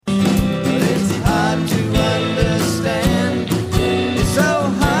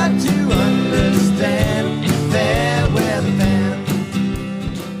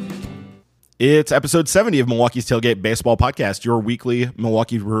It's episode 70 of Milwaukee's Tailgate Baseball Podcast, your weekly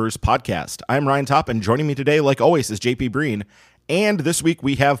Milwaukee Brewers podcast. I'm Ryan Topp, and joining me today, like always, is JP Breen. And this week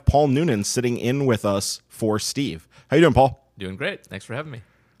we have Paul Noonan sitting in with us for Steve. How you doing, Paul? Doing great. Thanks for having me.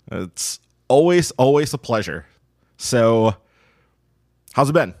 It's always a pleasure. So,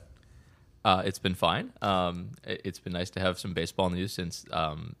 how's it been? It's been fine. It's been nice to have some baseball news since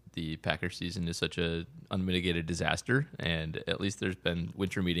the Packers season is such a unmitigated disaster, and at least there's been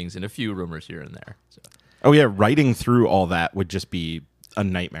winter meetings and a few rumors here and there. So. Oh yeah, writing through all that would just be a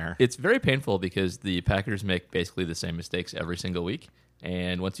nightmare. It's very painful because the Packers make basically the same mistakes every single week,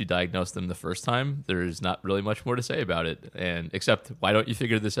 and once you diagnose them the first time, there's not really much more to say about it, and except, why don't you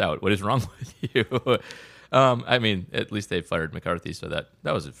figure this out? What is wrong with you? I mean, at least they fired McCarthy, so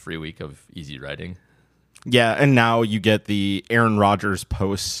that was a free week of easy writing. Yeah, and now you get the Aaron Rodgers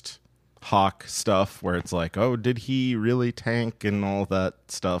post-Hawk stuff where it's like, oh, did he really tank and all that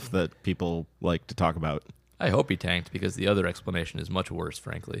stuff that people like to talk about. I hope he tanked because the other explanation is much worse,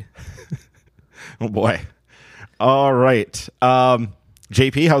 frankly. Oh, boy. All right.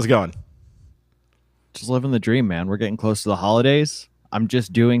 JP, how's it going? Just living the dream, man. We're getting close to the holidays. I'm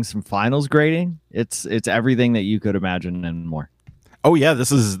just doing some finals grading. It's everything that you could imagine and more. Oh yeah,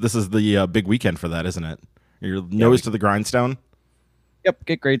 this is the big weekend for that, isn't it? Your nose to the grindstone. Yep,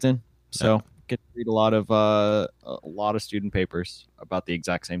 get grades in. So get to read a lot of student papers about the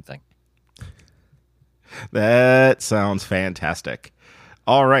exact same thing. That sounds fantastic.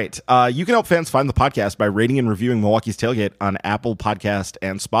 All right. You can help fans find the podcast by rating and reviewing Milwaukee's Tailgate on Apple Podcast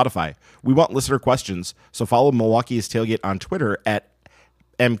and Spotify. We want listener questions, so follow Milwaukee's Tailgate on Twitter at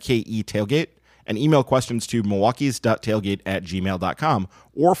MKE Tailgate and email questions to milwaukees.tailgate@gmail.com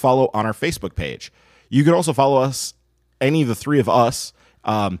or follow on our Facebook page. You can also follow us, any of the three of us,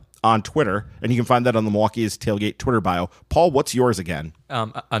 on Twitter, and you can find that on the Milwaukee's Tailgate Twitter bio. Paul, what's yours again?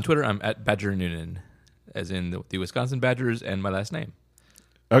 On Twitter, I'm at Badger Noonan, as in the Wisconsin Badgers and my last name.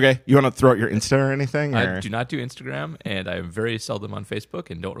 Okay. You want to throw out your Insta or anything? Or? I do not do Instagram, and I am very seldom on Facebook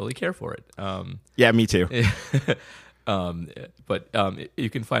and don't really care for it. Yeah, me too. But you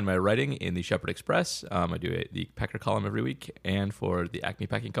can find my writing in the Shepherd Express. I do the Packer column every week, and for the Acme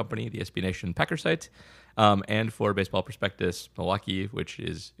Packing Company, the SB Nation Packer site, and for Baseball Prospectus Milwaukee, which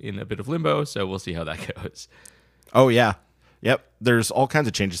is in a bit of limbo, so we'll see how that goes. Oh, yeah. Yep. There's all kinds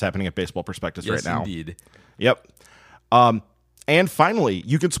of changes happening at Baseball Prospectus right now. Yes, indeed. Yep. And finally,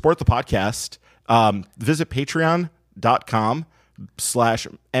 you can support the podcast. Visit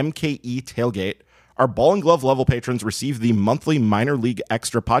patreon.com/MKE Tailgate. Our ball and glove level patrons receive the monthly minor league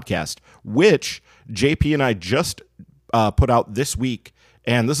extra podcast, which JP and I just put out this week.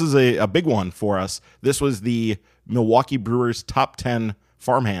 And this is a big one for us. This was the Milwaukee Brewers top 10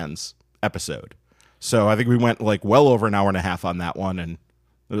 farmhands episode. So I think we went like well over an hour and a half on that one. And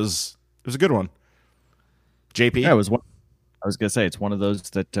it was a good one. JP? Yeah, it was one. I was going to say, it's one of those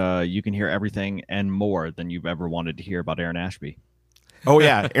that you can hear everything and more than you've ever wanted to hear about Aaron Ashby. Oh,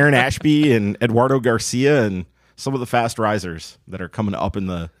 yeah. Aaron Ashby and Eduardo Garcia and some of the fast risers that are coming up in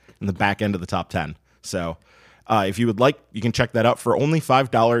the back end of the top 10. So if you would like, you can check that out for only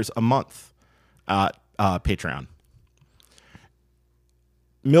 $5 a month at Patreon.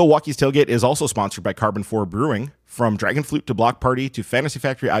 Milwaukee's Tailgate is also sponsored by Carbon 4 Brewing. From Dragon Flute to Block Party to Fantasy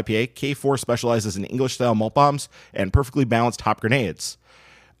Factory IPA, K4 specializes in English-style malt bombs and perfectly balanced hop grenades.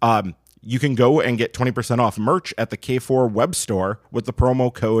 You can go and get 20% off merch at the K4 web store with the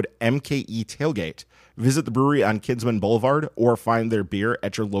promo code MKE Tailgate. Visit the brewery on Kinsman Boulevard or find their beer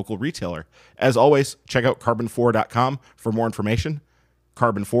at your local retailer. As always, check out carbon4.com for more information.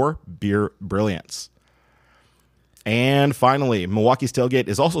 Carbon 4, beer brilliance. And finally, Milwaukee's Tailgate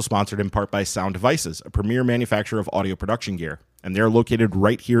is also sponsored in part by Sound Devices, a premier manufacturer of audio production gear, and they're located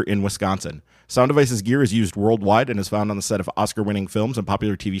right here in Wisconsin. Sound Devices gear is used worldwide and is found on the set of Oscar-winning films and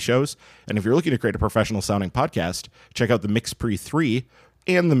popular TV shows. And if you're looking to create a professional-sounding podcast, check out the MixPre 3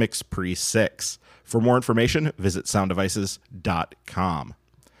 and the MixPre 6. For more information, visit sounddevices.com.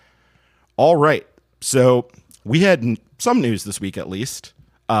 All right, so we had some news this week at least.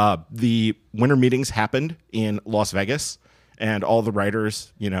 The winter meetings happened in Las Vegas, and all the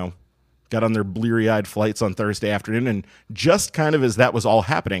writers, got on their bleary-eyed flights on Thursday afternoon. And just kind of as that was all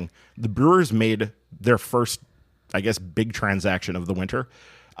happening, the Brewers made their first, big transaction of the winter.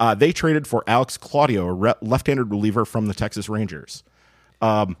 They traded for Alex Claudio, a left-handed reliever from the Texas Rangers.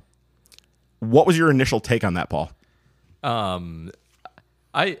 What was your initial take on that, Paul?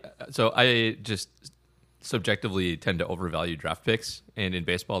 I just subjectively tend to overvalue draft picks, and in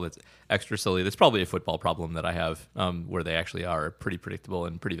baseball that's extra silly. That's probably a football problem that I have, where they actually are pretty predictable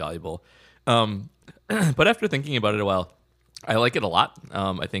and pretty valuable. But after thinking about it a while, I like it a lot.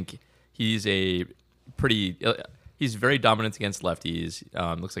 I think he's a pretty. He's very dominant against lefties.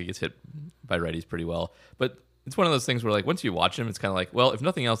 Looks like he gets hit by righties pretty well. But it's one of those things where, like, once you watch him, it's kind of like, well, if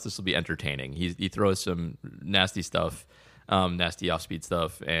nothing else, this will be entertaining. He throws some nasty stuff, nasty off-speed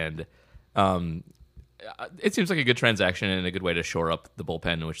stuff, and it seems like a good transaction and a good way to shore up the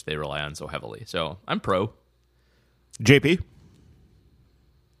bullpen, which they rely on so heavily. So I'm pro. JP?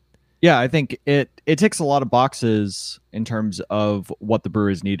 Yeah, I think it ticks a lot of boxes in terms of what the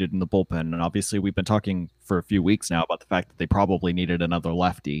Brewers needed in the bullpen. And obviously, we've been talking for a few weeks now about the fact that they probably needed another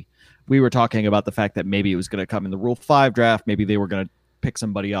lefty. We were talking about the fact that maybe it was going to come in the Rule 5 draft. Maybe they were going to pick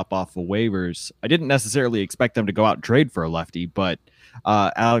somebody up off of waivers. I didn't necessarily expect them to go out and trade for a lefty, but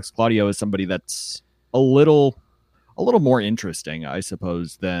Alex Claudio is somebody that's a little more interesting, I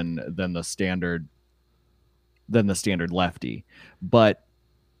suppose, than the standard lefty. But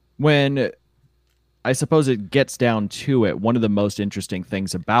when I suppose it gets down to it, one of the most interesting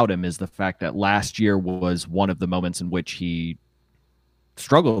things about him is the fact that last year was one of the moments in which he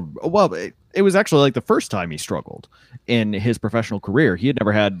struggled. Well, it was actually like the first time he struggled in his professional career. He had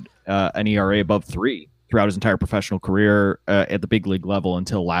never had an ERA above 3 throughout his entire professional career at the big league level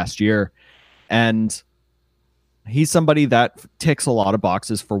until last year. And he's somebody that ticks a lot of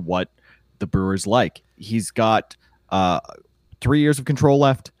boxes for what the Brewers like. He's got 3 years of control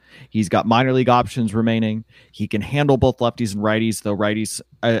left. He's got minor league options remaining. He can handle both lefties and righties, though righties,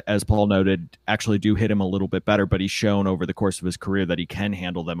 as Paul noted, actually do hit him a little bit better, but he's shown over the course of his career that he can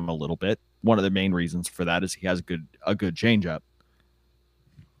handle them a little bit. One of the main reasons for that is he has a good changeup.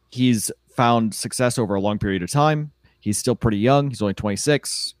 He's found success over a long period of time. He's still pretty young. He's only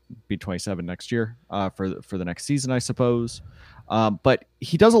 26, be 27 next year for the next season, I suppose. But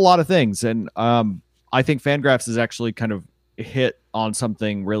he does a lot of things, and I think Fangraphs is actually kind of hit on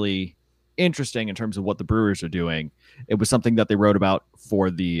something really interesting in terms of what the Brewers are doing. It was something that they wrote about for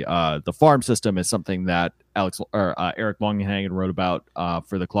the farm system. Is something that Eric Longenhagen wrote about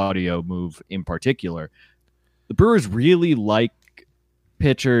for the Claudio move in particular. The Brewers really like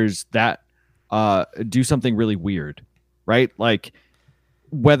pitchers that do something really weird, right? Like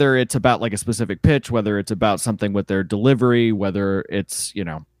whether it's about like a specific pitch, whether it's about something with their delivery, whether it's,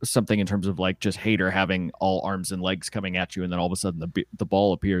 something in terms of like just Hader having all arms and legs coming at you and then all of a sudden the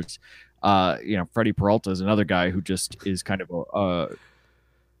ball appears. Freddie Peralta is another guy who just is kind of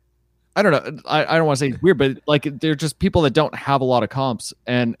I don't know. I don't want to say it's weird, but like they're just people that don't have a lot of comps.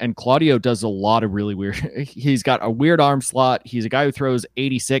 And Claudio does a lot of really weird. He's got a weird arm slot. He's a guy who throws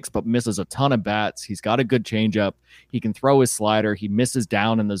 86 but misses a ton of bats. He's got a good changeup. He can throw his slider. He misses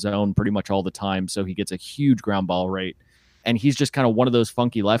down in the zone pretty much all the time, so he gets a huge ground ball rate. And he's just kind of one of those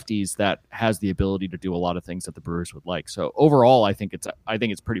funky lefties that has the ability to do a lot of things that the Brewers would like. So overall, I think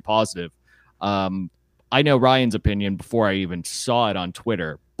it's pretty positive. I know Ryan's opinion before I even saw it on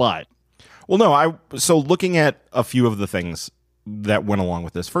Twitter, but. Well, no, so looking at a few of the things that went along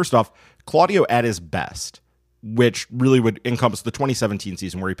with this. First off, Claudio at his best, which really would encompass the 2017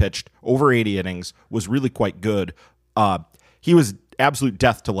 season where he pitched over 80 innings, was really quite good. He was absolute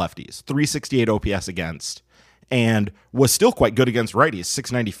death to lefties, 368 OPS against, and was still quite good against righties,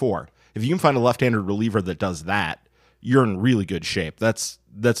 694. If you can find a left-handed reliever that does that, you're in really good shape. That's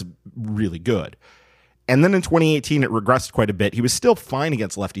really good. And then in 2018, it regressed quite a bit. He was still fine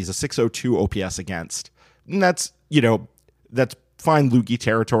against lefties, a 602 OPS against. And that's fine Loogie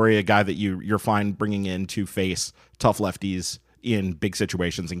territory, a guy that you're fine bringing in to face tough lefties in big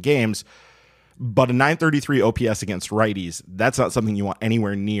situations and games. But a 933 OPS against righties, that's not something you want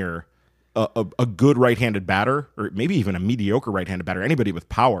anywhere near a good right-handed batter, or maybe even a mediocre right-handed batter, anybody with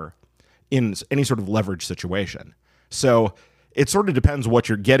power in any sort of leverage situation. So it sort of depends what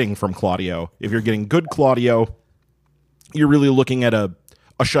you're getting from Claudio. If you're getting good Claudio, you're really looking at a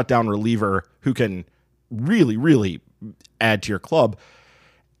shutdown reliever who can really, really add to your club.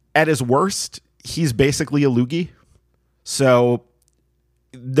 At his worst, he's basically a loogie. So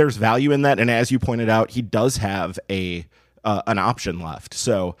there's value in that. And as you pointed out, he does have an option left.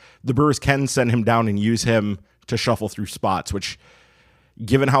 So the Brewers can send him down and use him to shuffle through spots, which,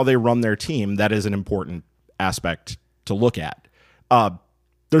 given how they run their team, that is an important aspect to look at.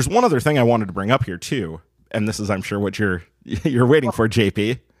 There's one other thing I wanted to bring up here too, and this is, I'm sure, what you're waiting for,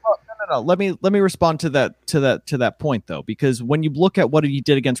 JP. Oh, no. Let me respond to that point though, because when you look at what he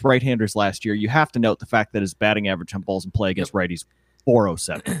did against right-handers last year, you have to note the fact that his batting average on balls in play against righties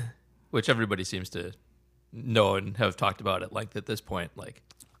 407, which everybody seems to know and have talked about at length at this point. Like,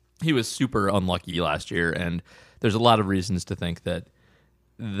 he was super unlucky last year, and there's a lot of reasons to think that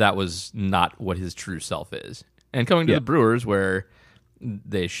was not what his true self is. And coming to the Brewers, where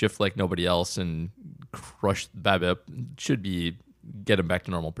they shift like nobody else and crush BABIP, should be get him back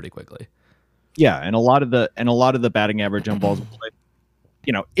to normal pretty quickly. Yeah, and a lot of the batting average on balls,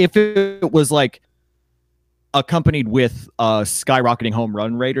 if it was like accompanied with a skyrocketing home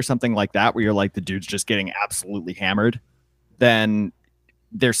run rate or something like that, where you're like, the dude's just getting absolutely hammered, then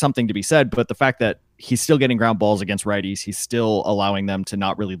there's something to be said. But the fact that he's still getting ground balls against righties, he's still allowing them to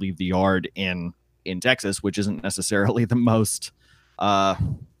not really leave the yard in Texas, which isn't necessarily the most, I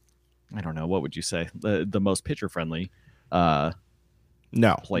don't know, what would you say, the most pitcher friendly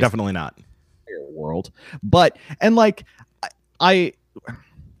No, place definitely not. world. But and like I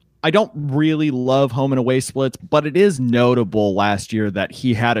don't really love home and away splits, but it is notable last year that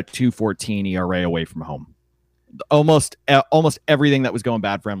he had a 2.14 ERA away from home. Almost everything that was going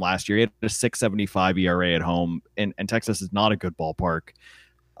bad for him last year. He had a 6.75 ERA at home, and Texas is not a good ballpark.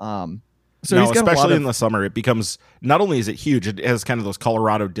 So no, he's got especially in the summer, it becomes, not only is it huge, it has kind of those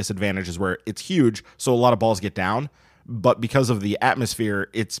Colorado disadvantages where it's huge, so a lot of balls get down, but because of the atmosphere,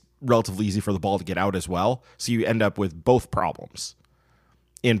 it's relatively easy for the ball to get out as well. So you end up with both problems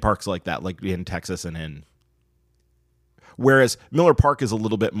in parks like that, like in Texas and in. Whereas Miller Park is a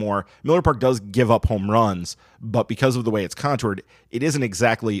little bit more, Miller Park does give up home runs, but because of the way it's contoured, it isn't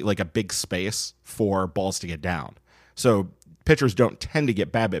exactly like a big space for balls to get down. So pitchers don't tend to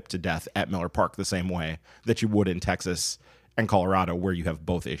get BABIP to death at Miller Park the same way that you would in Texas and Colorado, where you have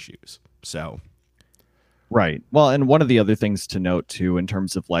both issues. So, right. Well, and one of the other things to note too, in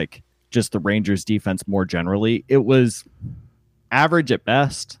terms of like just the Rangers defense more generally, it was average at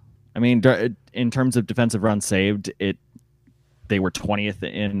best. I mean, in terms of defensive runs saved, they were 20th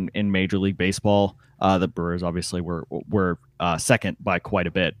in Major League Baseball. The Brewers obviously were second by quite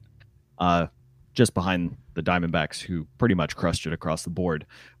a bit, just behind the Diamondbacks, who pretty much crushed it across the board.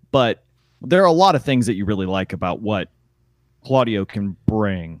 But there are a lot of things that you really like about what Claudio can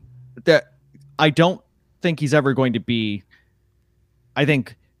bring. That I don't think he's ever going to be. I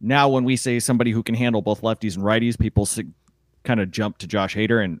think now when we say somebody who can handle both lefties and righties, people kind of jump to Josh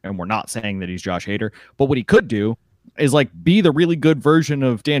Hader, and we're not saying that he's Josh Hader, but what he could do is like be the really good version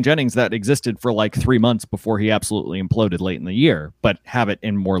of Dan Jennings that existed for like 3 months before he absolutely imploded late in the year, but have it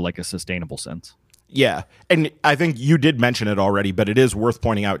in more like a sustainable sense. yeah. And I think you did mention it already, but it is worth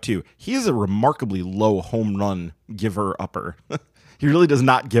pointing out too. He is a remarkably low home run giver upper. He really does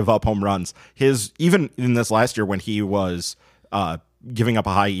not give up home runs. Even in this last year when he was giving up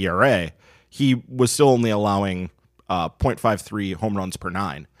a high ERA, he was still only allowing 0.53 home runs per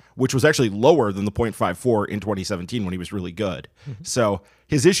 9, which was actually lower than the 0.54 in 2017 when he was really good. Mm-hmm. So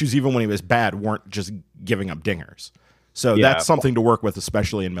his issues, even when he was bad, weren't just giving up dingers. So that's something to work with,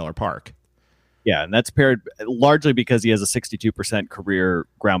 especially in Miller Park. Yeah, and that's paired largely because he has a 62% career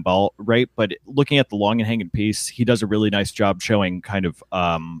ground ball rate. But looking at the long and hanging piece, he does a really nice job showing kind of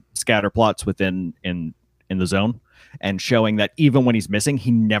scatter plots within in the zone, and showing that even when he's missing,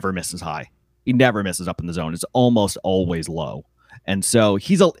 he never misses high. He never misses up in the zone. It's almost always low. And so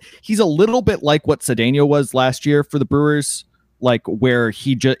he's a little bit like what Cedeno was last year for the Brewers, like where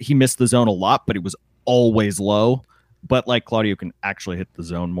he missed the zone a lot, but it was always low. But like Claudio can actually hit the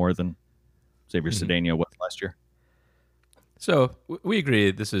zone more than Xavier Cedeno was last year. So we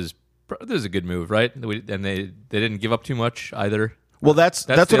agree this is a good move, right? And they didn't give up too much either. Well, that's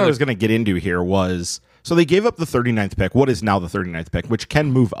what I was going to get into here was, so they gave up the 39th pick, what is now the 39th pick, which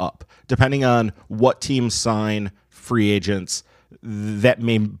can move up depending on what teams sign, free agents, that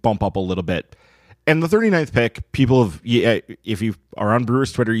may bump up a little bit. And the 39th pick, people have, if you are on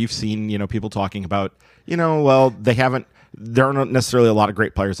Brewers Twitter, you've seen, people talking about, well, there are not necessarily a lot of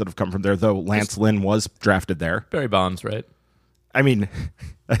great players that have come from there, though Lance Lynn was drafted there. Barry Bonds, right? I mean,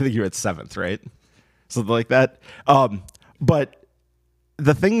 I think you're at 7th, right? Something like that. But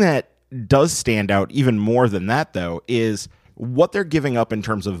the thing that does stand out even more than that, though, is what they're giving up in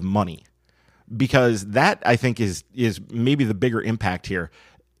terms of money. Because that, I think, is maybe the bigger impact here.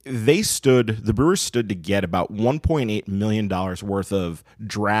 The Brewers stood to get about $1.8 million worth of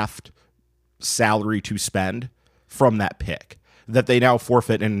draft salary to spend from that pick that they now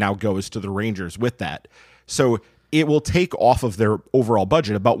forfeit and now goes to the Rangers with that. So it will take off of their overall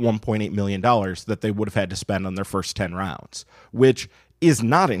budget about $1.8 million that they would have had to spend on their first 10 rounds, which is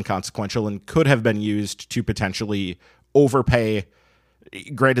not inconsequential and could have been used to potentially overpay.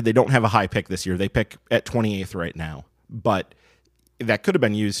 Granted, they don't have a high pick this year. They pick at 28th right now, but that could have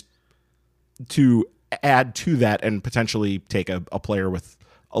been used to add to that and potentially take a player with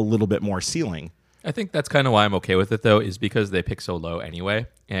a little bit more ceiling. I think that's kind of why I'm okay with it, though, is because they pick so low anyway.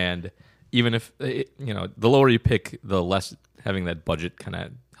 And even if, the lower you pick, the less having that budget kind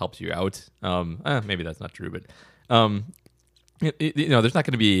of helps you out. Maybe that's not true, but, there's not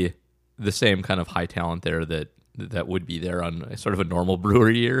going to be the same kind of high talent there that that would be there on sort of a normal Brewer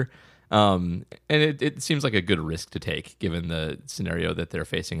year. And it seems like a good risk to take given the scenario that they're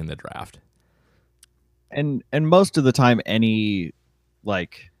facing in the draft. And most of the time, any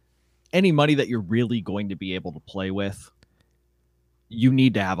money that you're really going to be able to play with, you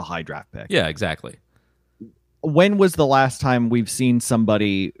need to have a high draft pick. Yeah, exactly. When was the last time we've seen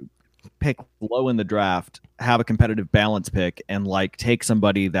somebody pick low in the draft, have a competitive balance pick, and take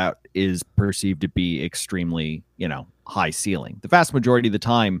somebody that is perceived to be extremely, high ceiling? The vast majority of the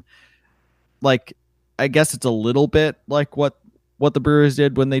time, I guess it's a little bit like what the Brewers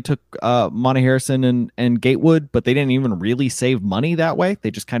did when they took Monte Harrison and Gatewood, but they didn't even really save money that way.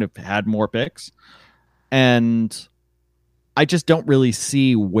 They just kind of had more picks. And I just don't really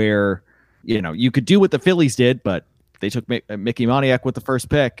see where, you could do what the Phillies did, but they took Mickey Moniak with the first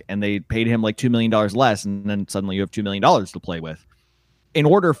pick and they paid him $2 million less. And then suddenly you have $2 million to play with. In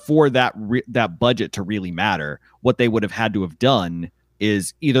order for that budget to really matter, what they would have had to have done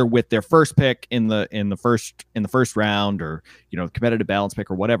is either with their first pick in the first round, or competitive balance pick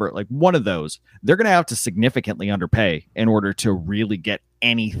or whatever, one of those, they're going to have to significantly underpay in order to really get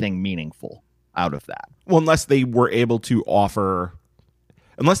anything meaningful out of that. Well, unless they were able to offer,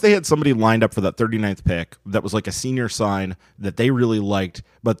 unless they had somebody lined up for that 39th pick that was a senior sign that they really liked,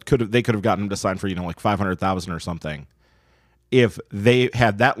 but they could have gotten him to sign for $500,000 or something. If they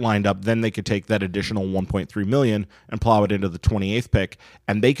had that lined up, then they could take that additional $1.3 million and plow it into the 28th pick,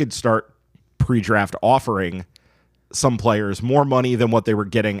 and they could start pre-draft offering some players more money than what they were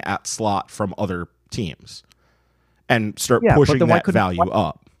getting at slot from other teams, and start pushing that value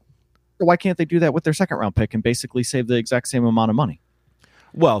up. Why can't they do that with their second round pick and basically save the exact same amount of money?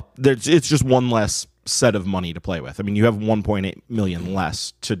 Well, it's just one less set of money to play with. I mean, you have $1.8 million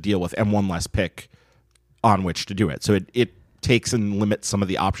less to deal with and one less pick on which to do it. So it takes and limits some of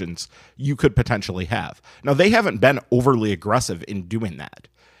the options you could potentially have. Now, they haven't been overly aggressive in doing that.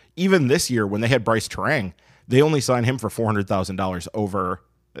 Even this year, when they had Bryce Terang, they only signed him for $400,000 over,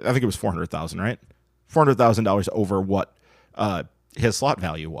 I think it was $400,000, right? $400,000 over what his slot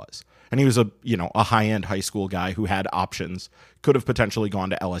value was. And he was a high-end high school guy who had options, could have potentially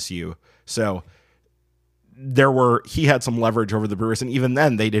gone to LSU. So he had some leverage over the Brewers, and even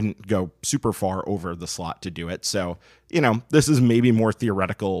then they didn't go super far over the slot to do it. So, this is maybe more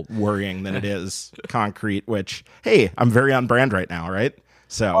theoretical worrying than it is concrete, which, hey, I'm very on brand right now, right?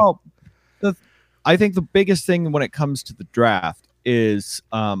 So I think the biggest thing when it comes to the draft is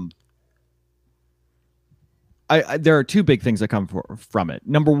there are two big things that come from it.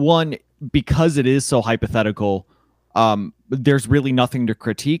 Number one, because it is so hypothetical, there's really nothing to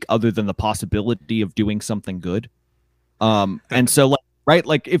critique other than the possibility of doing something good. And so,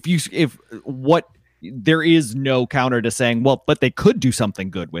 there is no counter to saying, well, but they could do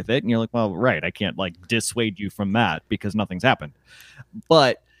something good with it. And you're like, well, right, I can't dissuade you from that because nothing's happened.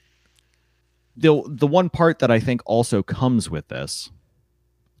 But the one part that I think also comes with this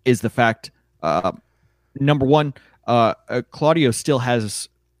is the fact, number one, Claudio still has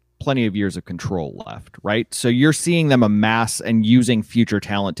plenty of years of control left, right? So you're seeing them amass and using future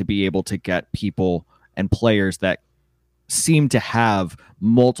talent to be able to get people and players that seem to have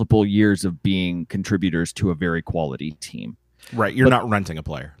multiple years of being contributors to a very quality team. Right. You're not renting a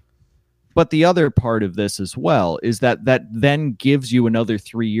player. But the other part of this as well is that then gives you another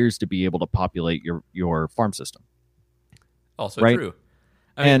 3 years to be able to populate your farm system. Also right? True.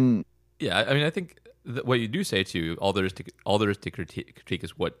 I think what you do say too, all there is to critique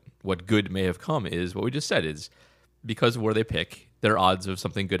is what good may have come is what we just said is because of where they pick, their odds of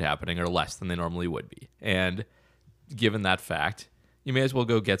something good happening are less than they normally would be. And given that fact, you may as well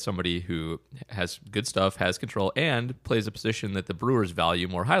go get somebody who has good stuff, has control, and plays a position that the Brewers value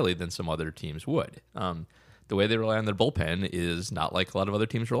more highly than some other teams would. The way they rely on their bullpen is not like a lot of other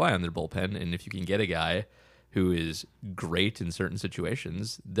teams rely on their bullpen, and if you can get a guy who is great in certain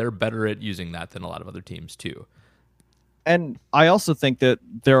situations, they're better at using that than a lot of other teams too. And I also think that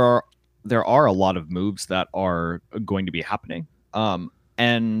there are a lot of moves that are going to be happening.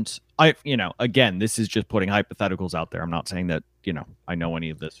 And I, again, this is just putting hypotheticals out there. I'm not saying that, I know any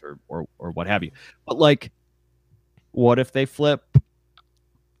of this or what have you. But what if they flip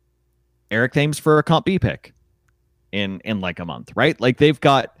Eric Thames for a Comp B pick in a month, right? They've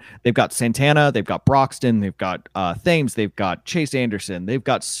got Santana, they've got Broxton, they've got Thames, they've got Chase Anderson, they've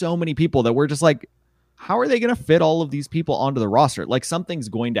got so many people that we're just how are they going to fit all of these people onto the roster? Something's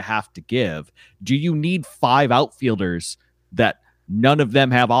going to have to give. Do you need 5 outfielders that none of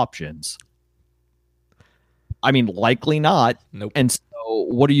them have options? I mean, likely not. Nope. And so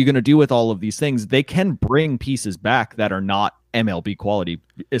what are you going to do with all of these things? They can bring pieces back that are not MLB quality,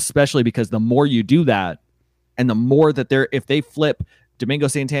 especially because the more you do that, And the more that if they flip Domingo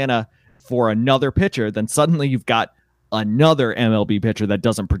Santana for another pitcher, then suddenly you've got another MLB pitcher that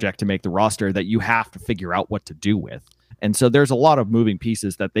doesn't project to make the roster that you have to figure out what to do with. And so there's a lot of moving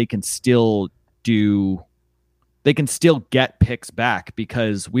pieces that they can still do. They can still get picks back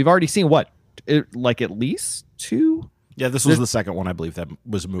because we've already seen like at least 2. Yeah, this was the second one, I believe, that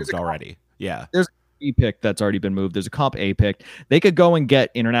was moved already. Yeah. There's a B pick that's already been moved. There's a comp A pick. They could go and get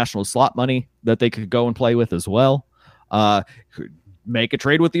international slot money that they could go and play with as well. Make a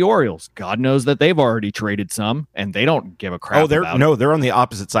trade with the Orioles. God knows that they've already traded some, and they don't give a crap. They're on the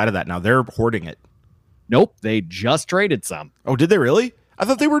opposite side of that now. They're hoarding it. Nope, they just traded some. Oh, did they really? I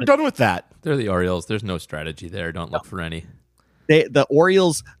thought they were done with that. They're the Orioles. There's no strategy there. Don't look for any. The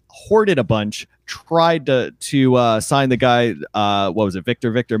Orioles hoarded a bunch, tried to sign the guy, what was it,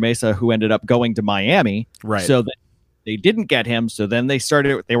 Victor Mesa, who ended up going to Miami. Right. So they didn't get him. So then they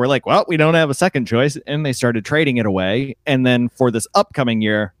were like, well, we don't have a second choice. And they started trading it away. And then for this upcoming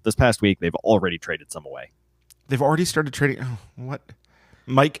year, this past week, they've already traded some away. They've already started trading. Oh, what?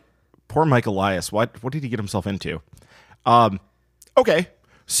 Poor Mike Elias. What did he get himself into? Okay.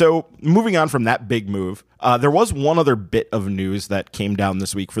 So moving on from that big move, there was one other bit of news that came down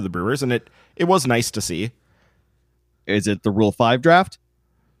this week for the Brewers, and it was nice to see. Is it the Rule 5 draft?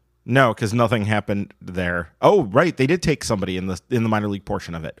 No, because nothing happened there. Oh, right. They did take somebody in the minor league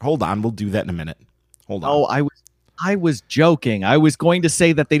portion of it. Hold on. We'll do that in a minute. Hold on. Oh, I was joking. I was going to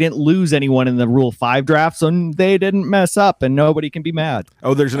say that they didn't lose anyone in the Rule 5 draft, so they didn't mess up, and nobody can be mad.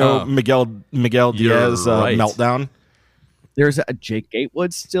 Oh, there's no Miguel Diaz right. meltdown? There's a Jake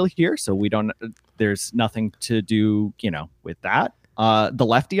Gatewood still here, so there's nothing to do, with that. The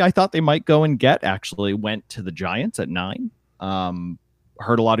lefty I thought they might go and get actually went to the Giants at 9.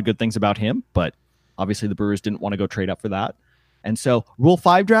 Heard a lot of good things about him, but obviously the Brewers didn't want to go trade up for that. And so Rule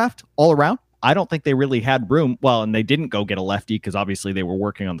 5 draft all around, I don't think they really had room. Well, and they didn't go get a lefty because obviously they were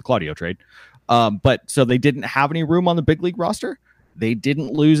working on the Claudio trade. But so they didn't have any room on the big league roster. They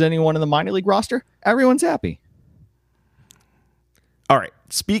didn't lose anyone in the minor league roster. Everyone's happy. All right.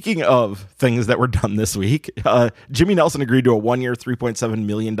 Speaking of things that were done this week, Jimmy Nelson agreed to a 1-year, $3.7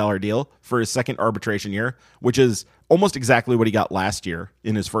 million deal for his second arbitration year, which is almost exactly what he got last year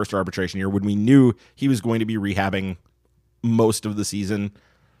in his first arbitration year when we knew he was going to be rehabbing most of the season.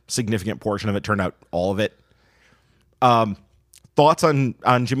 Significant portion of it, turned out all of it. Thoughts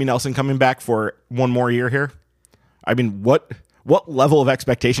on Jimmy Nelson coming back for one more year here? I mean, what level of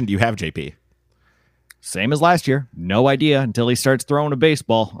expectation do you have, JP? Same as last year. No idea until he starts throwing a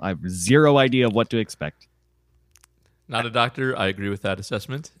baseball. I have zero idea of what to expect. Not a doctor. I agree with that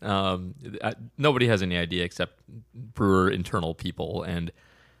assessment. Nobody has any idea except Brewer internal people. And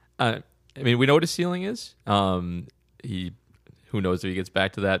we know what his ceiling is. Who knows if he gets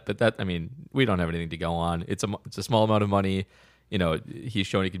back to that? But we don't have anything to go on. It's a small amount of money. He's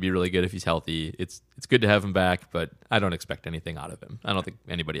shown he could be really good if he's healthy. It's good to have him back, but I don't expect anything out of him. I don't think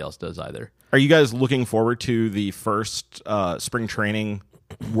anybody else does either. Are you guys looking forward to the first spring training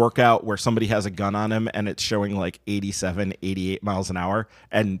workout where somebody has a gun on him and it's showing like 87, 88 miles an hour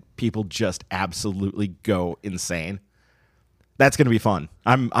and people just absolutely go insane? That's going to be fun.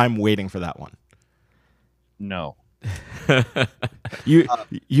 I'm waiting for that one. No.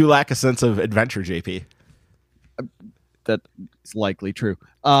 You lack a sense of adventure, JP. That's likely true.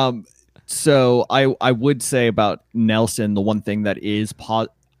 So I would say about Nelson, the one thing that is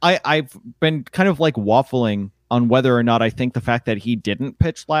I've been kind of like waffling on whether or not I think the fact that he didn't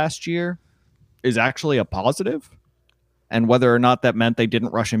pitch last year is actually a positive, and whether or not that meant they didn't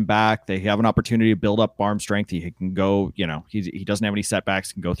rush him back. They have an opportunity to build up arm strength. He can go, he doesn't have any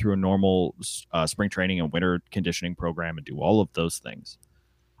setbacks, can go through a normal spring training and winter conditioning program and do all of those things.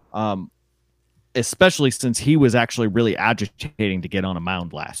 Especially since he was actually really agitating to get on a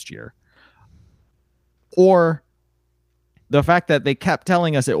mound last year. Or the fact that they kept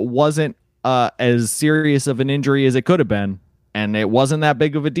telling us it wasn't as serious of an injury as it could have been, and it wasn't that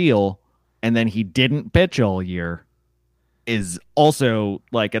big of a deal, and then he didn't pitch all year, is also,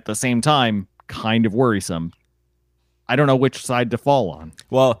 like, at the same time, kind of worrisome. I don't know which side to fall on.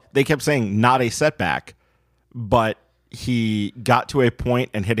 Well, they kept saying not a setback, but he got to a point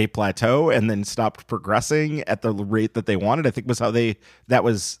and hit a plateau and then stopped progressing at the rate that they wanted, I think was how that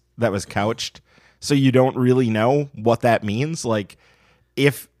was couched. So you don't really know what that means. Like,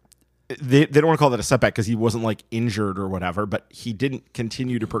 if they don't want to call that a setback because he wasn't like injured or whatever, but he didn't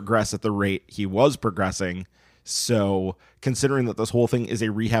continue to progress at the rate he was progressing. So considering that this whole thing is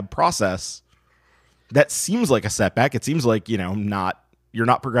a rehab process, that seems like a setback. It seems like, you're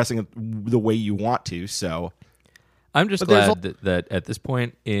not progressing the way you want to. So I'm just glad that at this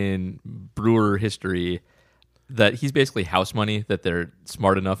point in Brewer history, that he's basically house money, that they're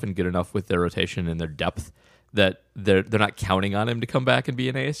smart enough and good enough with their rotation and their depth that they're not counting on him to come back and be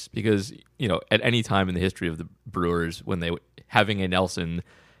an ace, because, you know, at any time in the history of the Brewers, when they having a Nelson,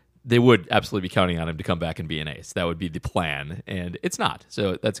 they would absolutely be counting on him to come back and be an ace. That would be the plan, and it's not.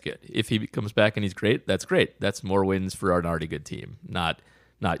 So that's good. If he comes back and he's great, that's great. That's more wins for an already good team, not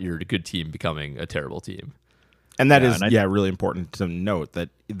your good team becoming a terrible team. And that is really important to note that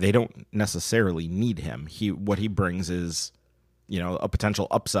they don't necessarily need him. What he brings is, you know, a potential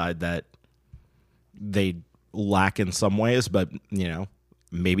upside that they lack in some ways, but, you know,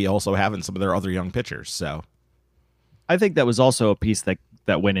 maybe also having some of their other young pitchers. So I think that was also a piece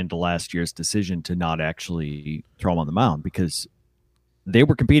that went into last year's decision to not actually throw him on the mound, because they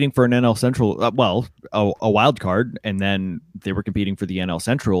were competing for an NL Central, a wild card, and then they were competing for the NL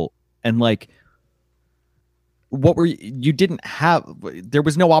Central, and like, there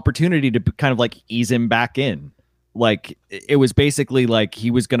was no opportunity to kind of like ease him back in. Like, it was basically like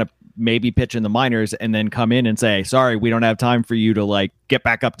he was going to maybe pitch in the minors and then come in and say, sorry, we don't have time for you to like get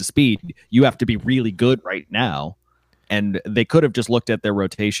back up to speed. You have to be really good right now. And they could have just looked at their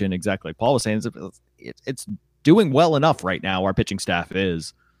rotation exactly like Paul was saying. It's doing well enough right now. Our pitching staff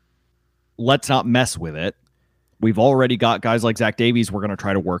is. Let's not mess with it. We've already got guys like Zach Davies we're going to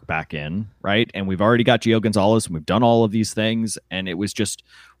try to work back in, right? And we've already got Gio Gonzalez, and we've done all of these things. And it was just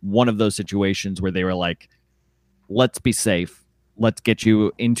one of those situations where they were like, let's be safe. Let's get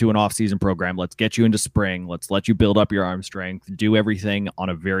you into an off-season program. Let's get you into spring. Let's let you build up your arm strength, do everything on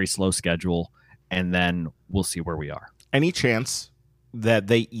a very slow schedule, and then we'll see where we are. Any chance that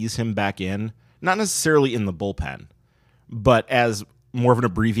they ease him back in, not necessarily in the bullpen, but as more of an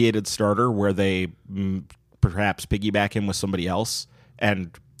abbreviated starter where they perhaps piggyback him with somebody else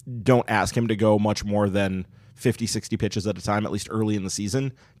and don't ask him to go much more than 50, 60 pitches at a time, at least early in the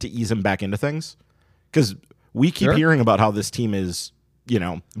season, to ease him back into things? Because we keep hearing about how this team is, you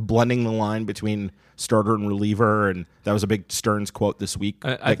know, blending the line between starter and reliever, and that was a big Stearns quote this week.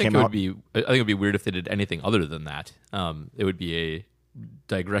 I think it would be weird if they did anything other than that. It would be a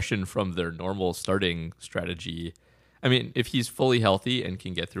digression from their normal starting strategy. I mean, if he's fully healthy and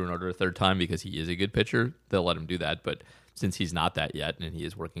can get through an order a third time because he is a good pitcher, they'll let him do that. But since he's not that yet and he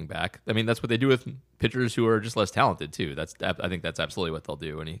is working back, I mean, that's what they do with pitchers who are just less talented too. I think that's absolutely what they'll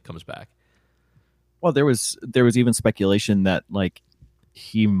do when he comes back. Well, there was even speculation that like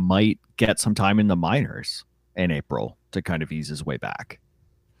he might get some time in the minors in April to kind of ease his way back.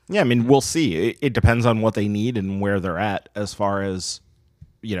 Yeah, I mean, we'll see. It depends on what they need and where they're at as far as,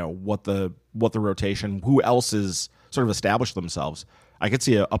 you know, what the rotation, who else is sort of established themselves. I could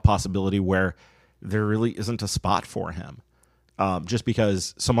see a possibility where there really isn't a spot for him, just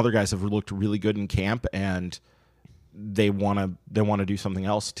because some other guys have looked really good in camp and they want to do something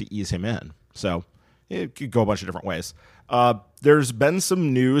else to ease him in. So it could go a bunch of different ways. There's been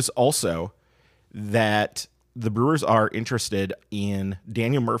some news also that the Brewers are interested in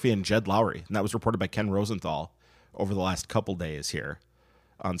Daniel Murphy and Jed Lowrie, and that was reported by Ken Rosenthal over the last couple days here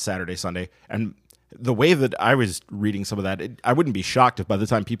on Saturday, Sunday. And the way that I was reading some of that, I wouldn't be shocked if by the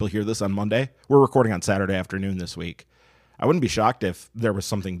time people hear this on Monday, we're recording on Saturday afternoon this week, I wouldn't be shocked if there was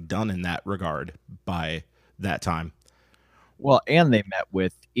something done in that regard by that time. Well, and they met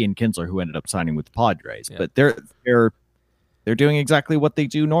with Ian Kinsler, who ended up signing with the Padres. Yeah. But they're doing exactly what they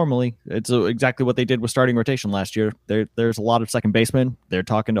do normally. It's exactly what they did with starting rotation last year. There's a lot of second basemen. They're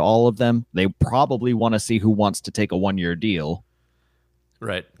talking to all of them. They probably want to see who wants to take a 1-year deal.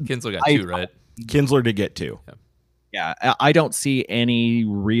 Right. Kinsler got 2, right? Kinsler did get 2. Yeah, I don't see any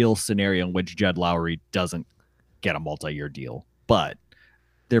real scenario in which Jed Lowrie doesn't get a multi-year deal. But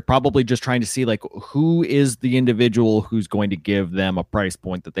they're probably just trying to see like who is the individual who's going to give them a price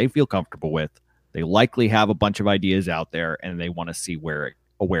point that they feel comfortable with. They likely have a bunch of ideas out there, and they want to see where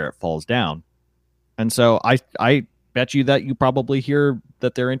it falls down. And so I bet you that you probably hear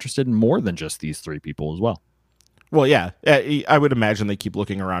that they're interested in more than just these 3 people as well. Well, yeah, I would imagine they keep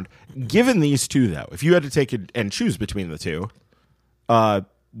looking around. Given these 2, though, if you had to take it and choose between the 2,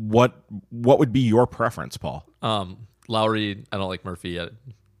 what would be your preference, Paul? Lowrie, I don't like Murphy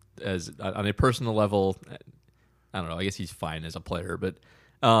as on a personal level. I don't know. I guess he's fine as a player, but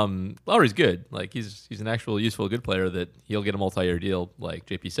Lowry's good. Like he's an actual useful, good player that he'll get a multi-year deal, like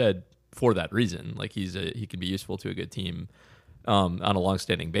JP said, for that reason. Like he can be useful to a good team on a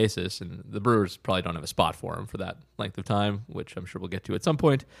long-standing basis, and the Brewers probably don't have a spot for him for that length of time, which I'm sure we'll get to at some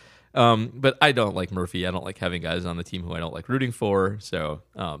point. But I don't like Murphy. I don't like having guys on the team who I don't like rooting for. So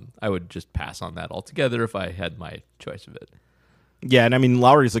I would just pass on that altogether if I had my choice of it. Yeah, and I mean,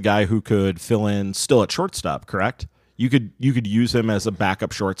 Lowry's a guy who could fill in still at shortstop, correct? You could use him as a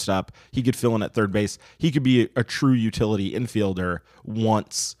backup shortstop. He could fill in at third base. He could be a true utility infielder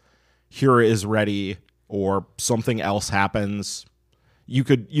once Hura is ready or something else happens. You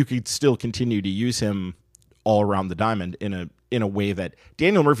could still continue to use him all around the diamond in a way that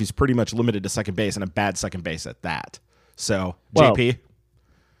Daniel Murphy's pretty much limited to second base, and a bad second base at that. So, Well, JP,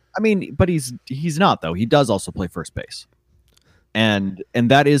 I mean, but he's not, though. He does also play first base. And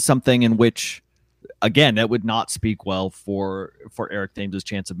that is something in which, again, that would not speak well for Eric Thames'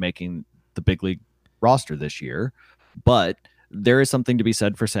 chance of making the big league roster this year. But there is something to be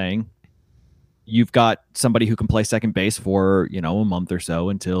said for saying you've got somebody who can play second base for, a month or so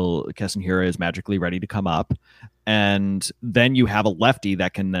until Keston Hiura is magically ready to come up. And then you have a lefty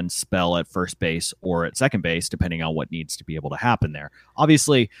that can then spell at first base or at second base, depending on what needs to be able to happen there.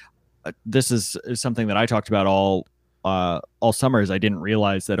 Obviously, this is something that I talked about all summer. Is I didn't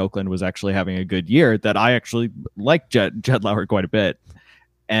realize that Oakland was actually having a good year, that I actually like Jed Lowry quite a bit.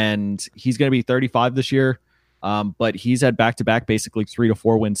 And he's going to be 35 this year. But he's had back-to-back basically 3 to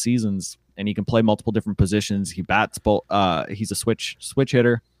 4 win seasons, and he can play multiple different positions. He bats both. He's a switch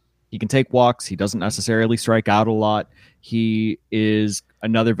hitter. He can take walks. He doesn't necessarily strike out a lot. He is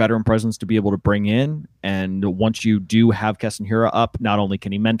another veteran presence to be able to bring in. And once you do have Keston Hiura up, not only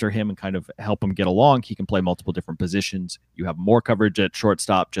can he mentor him and kind of help him get along, he can play multiple different positions. You have more coverage at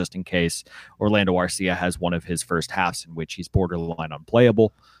shortstop just in case Orlando Arcia has one of his first halves in which he's borderline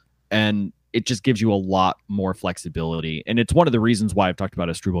unplayable. And it just gives you a lot more flexibility. And it's one of the reasons why I've talked about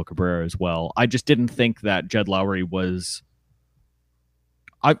Asdrubal Cabrera as well. I just didn't think that Jed Lowry was,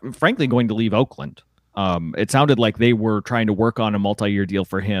 frankly, going to leave Oakland. It sounded like they were trying to work on a multi-year deal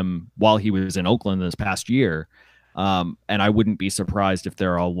for him while he was in Oakland this past year. And I wouldn't be surprised if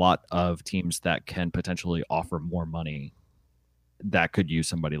there are a lot of teams that can potentially offer more money that could use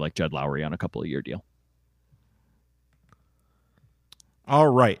somebody like Jed Lowry on a couple of year deal. all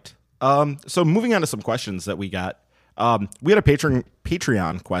right. So moving on to some questions that we got. We had a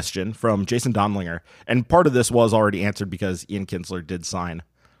Patreon question from Jason Donlinger, and part of this was already answered because Ian Kinsler did sign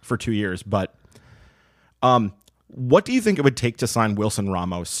for 2 years. But what do you think it would take to sign Wilson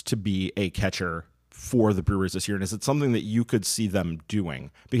Ramos to be a catcher for the Brewers this year? And is it something that you could see them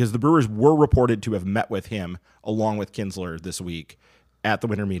doing? Because the Brewers were reported to have met with him along with Kinsler this week at the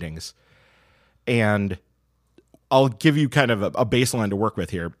winter meetings. And I'll give you kind of a baseline to work with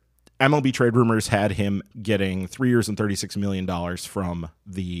here. MLB Trade Rumors had him getting 3 years and $36 million from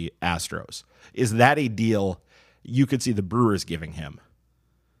the Astros. Is that a deal you could see the Brewers giving him?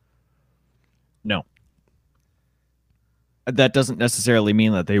 No. That doesn't necessarily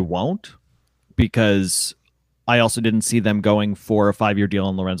mean that they won't, because I also didn't see them going for a 5-year deal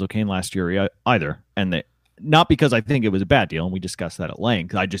on Lorenzo Cain last year either. And not because I think it was a bad deal, and we discussed that at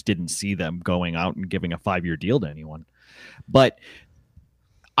length. I just didn't see them going out and giving a 5-year deal to anyone. But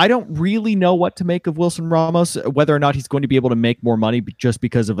I don't really know what to make of Wilson Ramos, whether or not he's going to be able to make more money just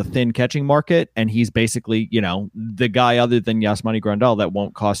because of a thin catching market. And he's basically, the guy other than Yasmani Grandal that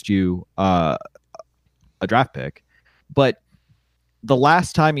won't cost you a draft pick. But the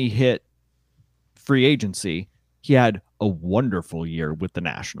last time he hit free agency, he had a wonderful year with the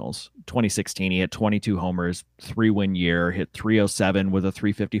Nationals. 2016, he had 22 homers, 3-win year, hit .307 with a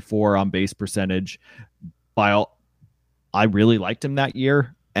 .354 on base percentage. I really liked him that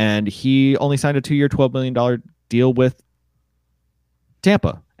year. And he only signed a 2-year, $12 million deal with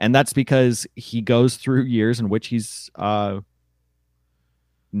Tampa. And that's because he goes through years in which he's not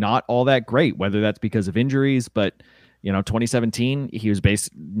all that great, whether that's because of injuries. But, 2017, he was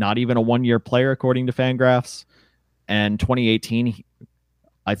not even a 1-year player, according to Fangraphs. And 2018,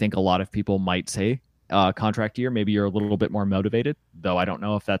 I think a lot of people might say contract year. Maybe you're a little bit more motivated, though I don't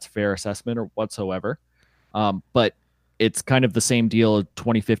know if that's a fair assessment or whatsoever. But it's kind of the same deal of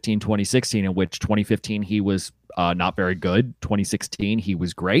 2015, 2016, in which 2015 he was not very good. 2016 he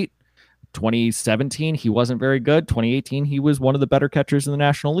was great. 2017 he wasn't very good. 2018 he was one of the better catchers in the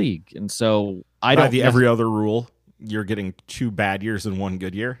National League. And so every other rule, you're getting 2 bad years and 1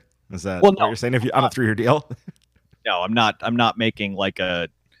 good year. Is that what you're saying? If you're on a 3-year deal? No, I'm not. I'm not making like the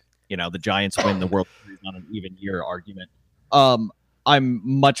Giants win the World Series on an even year argument. I'm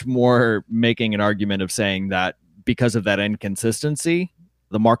much more making an argument of saying that because of that inconsistency,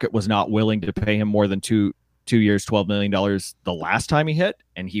 the market was not willing to pay him more than 2 years, $12 million the last time he hit,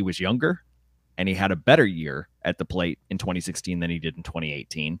 and he was younger, and he had a better year at the plate in 2016 than he did in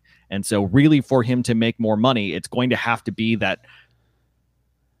 2018. And so really for him to make more money, it's going to have to be that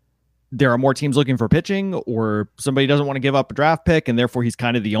there are more teams looking for pitching, or somebody doesn't want to give up a draft pick, and therefore he's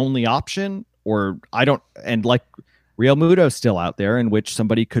kind of the only option, and like Real Muto's still out there, in which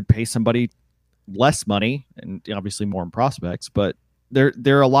somebody could pay somebody less money and obviously more in prospects, but there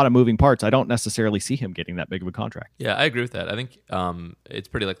are a lot of moving parts. I don't necessarily see him getting that big of a contract. Yeah, I agree with that. I think it's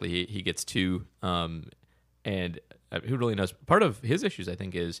pretty likely he gets two. And who really knows? Part of his issues, I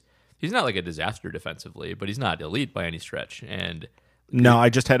think, is he's not like a disaster defensively, but he's not elite by any stretch. And no, I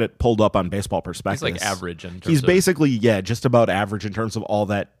just had it pulled up on Baseball Prospectus. he's like average. He's basically, just about average in terms of all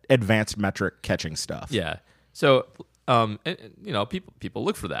that advanced metric catching stuff. Yeah. So, and, people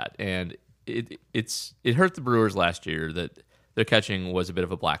look for that, and it hurt the Brewers last year that their catching was a bit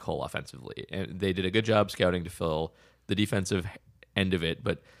of a black hole offensively, and they did a good job scouting to fill the defensive end of it,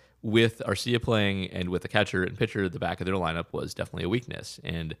 but with Arcia playing and with the catcher and pitcher at the back of their lineup was definitely a weakness,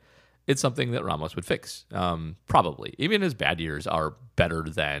 and it's something that Ramos would fix, probably. Even his bad years are better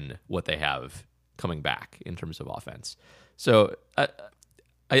than what they have coming back in terms of offense. So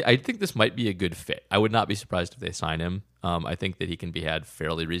I think this might be a good fit. I would not be surprised if they sign him. I think that he can be had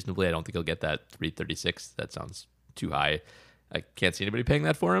fairly reasonably. I don't think he'll get that 336. That sounds too high. I can't see anybody paying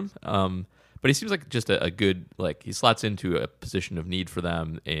that for him. But he seems like just a good, he slots into a position of need for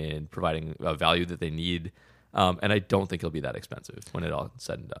them in providing a value that they need. And I don't think he'll be that expensive when it all is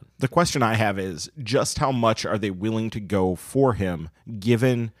said and done. The question I have is just how much are they willing to go for him,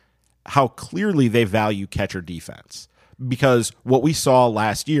 given how clearly they value catcher defense? Because what we saw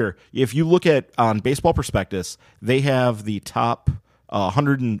last year, if you look at on Baseball Prospectus, they have the top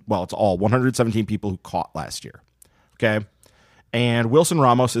 117 people who caught last year. Okay. And Wilson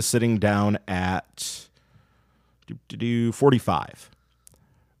Ramos is sitting down at 45.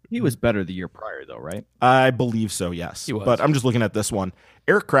 He was better the year prior, though, right? I believe so, yes. He was. But I'm just looking at this one.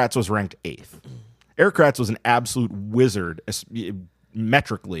 Eric Kratz was ranked 8th. Eric Kratz was an absolute wizard,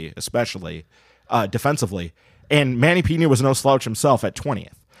 metrically, especially defensively. And Manny Pena was no slouch himself at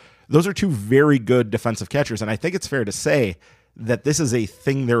 20th. Those are two very good defensive catchers, and I think it's fair to say that this is a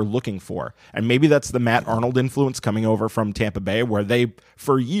thing they're looking for. And maybe that's the Matt Arnold influence coming over from Tampa Bay, where they,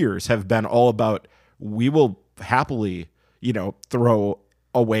 for years, have been all about, we will happily, throw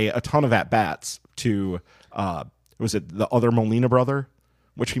away a ton of at-bats to, was it the other Molina brother?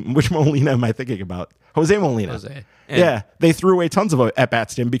 Which Molina am I thinking about? Jose Molina. Yeah, they threw away tons of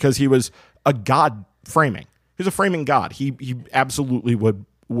at-bats to him because he was a god framing. He was a framing god. He absolutely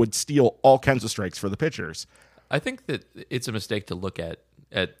would steal all kinds of strikes for the pitchers. I think that it's a mistake to look at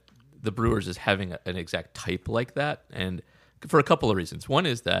the Brewers as having an exact type like that, and for a couple of reasons. One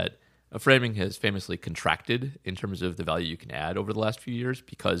is that framing has famously contracted in terms of the value you can add over the last few years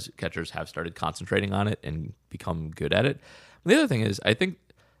because catchers have started concentrating on it and become good at it. And the other thing is, I think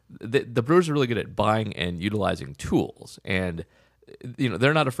the Brewers are really good at buying and utilizing tools, and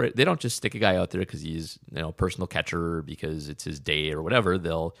they're not afraid. They don't just stick a guy out there because he's a personal catcher because it's his day or whatever.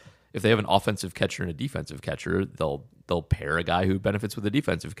 If they have an offensive catcher and a defensive catcher, they'll pair a guy who benefits with a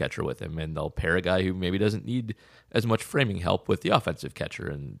defensive catcher with him, and they'll pair a guy who maybe doesn't need as much framing help with the offensive catcher,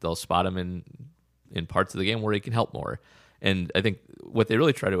 and they'll spot him in parts of the game where he can help more. And I think what they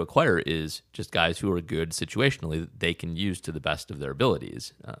really try to acquire is just guys who are good situationally that they can use to the best of their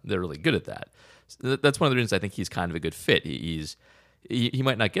abilities. They're really good at that. So that's one of the reasons I think he's kind of a good fit. He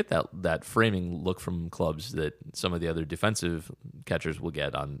might not get that framing look from clubs that some of the other defensive catchers will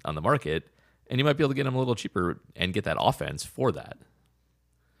get on the market, and you might be able to get him a little cheaper and get that offense for that.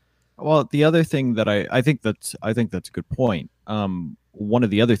 Well, the other thing that I think that's a good point. One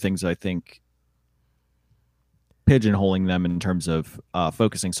of the other things I think pigeonholing them in terms of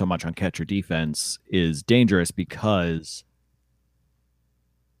focusing so much on catcher defense is dangerous because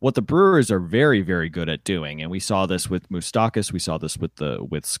what the Brewers are very, very good at doing, and we saw this with Moustakas, we saw this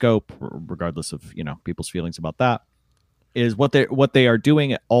with Scope, regardless of people's feelings about that, is what they are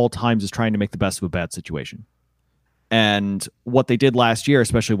doing at all times is trying to make the best of a bad situation. And what they did last year,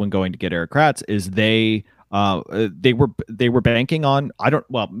 especially when going to get Eric Kratz, is they were banking on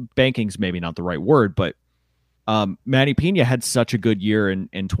banking's maybe not the right word, but Manny Pena had such a good year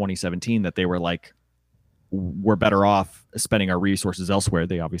in 2017 that they were like, we're better off spending our resources elsewhere.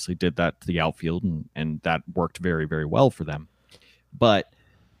 They obviously did that to the outfield, and that worked very, very well for them. But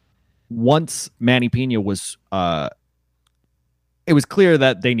once Manny Pena was, it was clear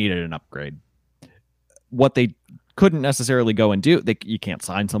that they needed an upgrade. What they couldn't necessarily go and do, you can't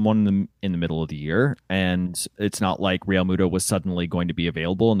sign someone in the middle of the year, and it's not like Real Muto was suddenly going to be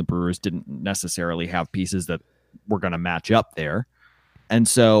available, and the Brewers didn't necessarily have pieces that were going to match up there. And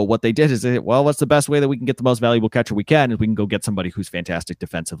so what they did is, what's the best way that we can get the most valuable catcher we can is we can go get somebody who's fantastic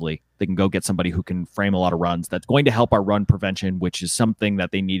defensively. They can go get somebody who can frame a lot of runs. That's going to help our run prevention, which is something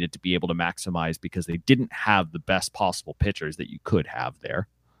that they needed to be able to maximize because they didn't have the best possible pitchers that you could have there.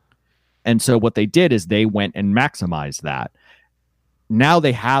 And so what they did is they went and maximized that. now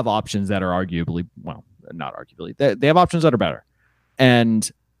they have options that are arguably, well, not arguably, they have options that are better. And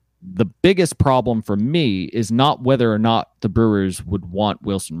the biggest problem for me is not whether or not the Brewers would want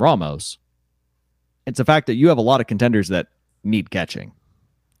Wilson Ramos. It's the fact that you have a lot of contenders that need catching.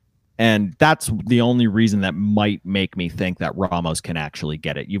 And that's the only reason that might make me think that Ramos can actually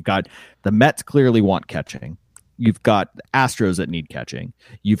get it. You've got the Mets clearly want catching. You've got the Astros that need catching.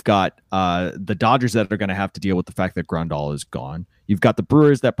 You've got the Dodgers that are going to have to deal with the fact that Grandal is gone. You've got the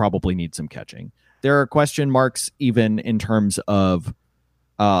Brewers that probably need some catching. There are question marks even in terms of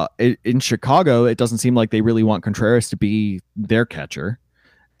in Chicago. It doesn't seem like they really want Contreras to be their catcher.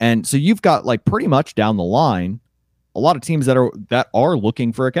 And so you've got like pretty much down the line a lot of teams that are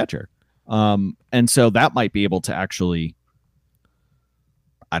looking for a catcher. And so that might be able to actually,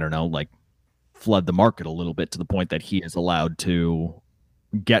 I don't know, like flood the market a little bit to the point that he is allowed to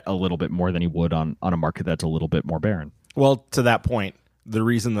get a little bit more than he would on a market that's a little bit more barren. Well, to that point, the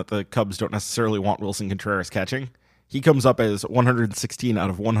reason that the Cubs don't necessarily want Wilson Contreras catching, he comes up as 116 out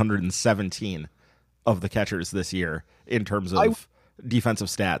of 117 of the catchers this year in terms of defensive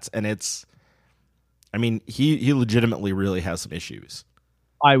stats. And he legitimately really has some issues.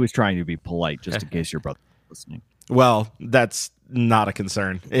 I was trying to be polite just in case your brother was listening. Well, that's not a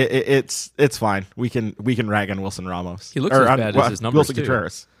concern. It's fine. We can rag on Wilson Ramos. He looks as bad as his numbers Wilson too.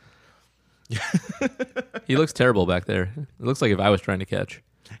 Contreras. He looks terrible back there. It looks like if I was trying to catch.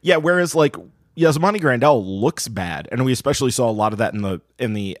 Yeah, whereas like Yasmani Grandal looks bad, and we especially saw a lot of that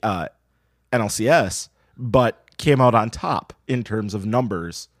in the NLCS, but came out on top in terms of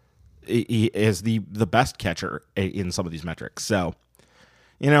numbers. He is the best catcher in some of these metrics. So,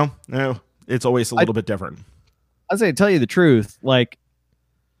 it's always a little bit different. I say, to tell you the truth, like,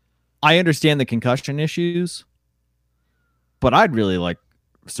 I understand the concussion issues, but I'd really like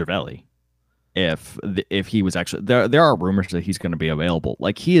Cervelli if he was actually there. There are rumors that he's going to be available.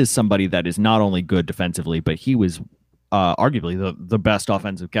 Like, he is somebody that is not only good defensively, but he was arguably the best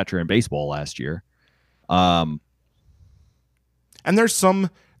offensive catcher in baseball last year. And there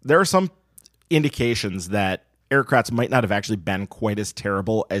are some indications that Erik Kratz might not have actually been quite as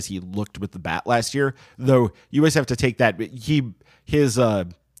terrible as he looked with the bat last year, though you always have to take that. His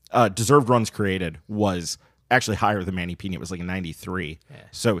deserved runs created was actually higher than Manny Pena. It was like a 93. Yeah.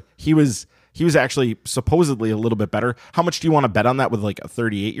 So he was actually supposedly a little bit better. How much do you want to bet on that with like a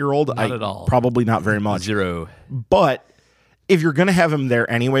 38-year-old? Not at all. Probably not very much. 0. But if you're going to have him there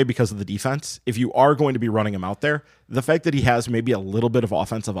anyway because of the defense, if you are going to be running him out there, the fact that he has maybe a little bit of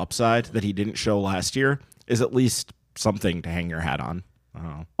offensive upside that he didn't show last year is at least something to hang your hat on.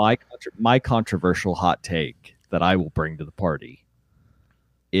 My controversial hot take that I will bring to the party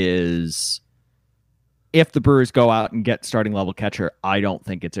is if the Brewers go out and get starting level catcher, I don't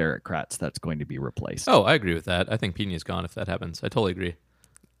think it's Erik Kratz that's going to be replaced. Oh, I agree with that. I think Pena's gone if that happens. I totally agree.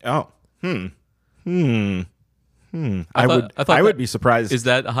 Oh, I would be surprised. Is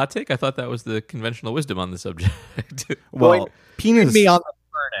that a hot take? I thought that was the conventional wisdom on the subject. Well, Pena's me on the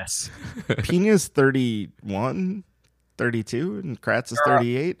furnace. Pena's 31, 32, and Kratz is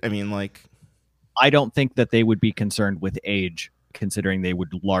 38. I mean, like, I don't think that they would be concerned with age, considering they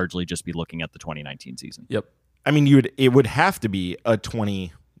would largely just be looking at the 2019 season. Yep. I mean, it would have to be a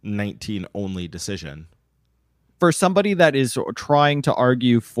 2019 only decision. For somebody that is trying to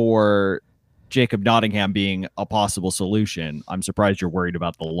argue for Jacob Nottingham being a possible solution, I'm surprised you're worried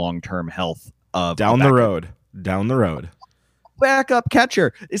about the long-term health of down the road. Backup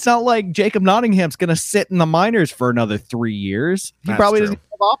catcher. It's not like Jacob Nottingham's going to sit in the minors for another 3 years. He probably doesn't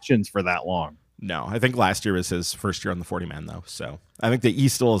have options for that long. No, I think last year was his first year on the 40-man, though. So I think that he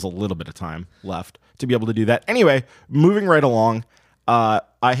still has a little bit of time left to be able to do that. Anyway, moving right along, I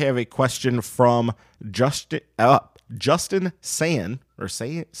have a question from Justin Sayin, or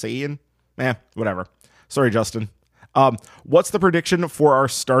Sayin? Whatever. Sorry, Justin. What's the prediction for our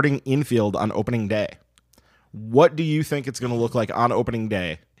starting infield on opening day? What do you think it's going to look like on opening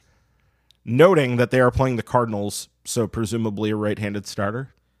day? Noting that they are playing the Cardinals, so presumably a right-handed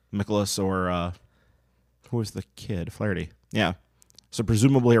starter. Nicholas or who was the kid? Flaherty. Yeah. So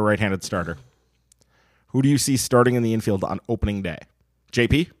presumably a right-handed starter. Who do you see starting in the infield on opening day?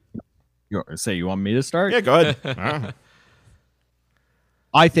 JP? You want me to start? Yeah, go ahead.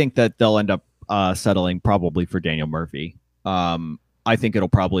 I think that they'll end up settling probably for Daniel Murphy. I think it'll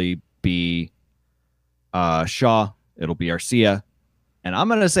probably be Shaw. It'll be Arcia. And I'm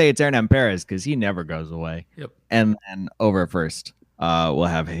going to say it's Hernan Perez because he never goes away. Yep. And then over at first, we'll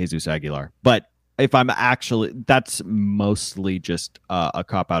have Jesus Aguilar. But if I'm actually, that's mostly just a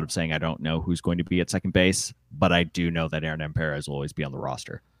cop-out of saying I don't know who's going to be at second base. But I do know that Hernan Perez will always be on the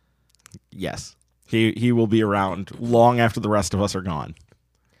roster. Yes. He will be around long after the rest of us are gone.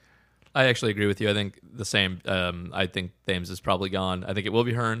 I actually agree with you. I think the same. I think Thames is probably gone. I think it will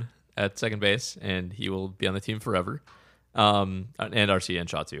be Hearn at second base, and he will be on the team forever. And RC and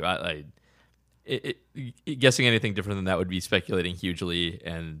Shaw too. Guessing anything different than that would be speculating hugely,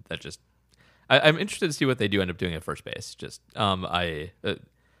 and that just. I'm interested to see what they do end up doing at first base. Just I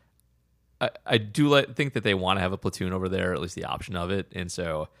do think that they want to have a platoon over there, or at least the option of it, and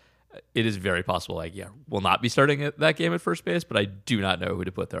so it is very possible. We'll not be starting that game at first base, but I do not know who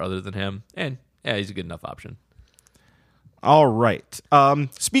to put there other than him, and he's a good enough option. All right.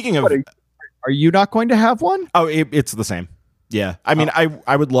 Speaking of, are you not going to have one? Oh, it's the same. Yeah, I mean,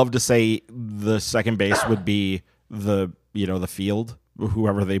 I would love to say the second base would be the field,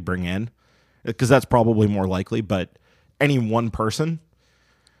 whoever they bring in, because that's probably more likely. But any one person,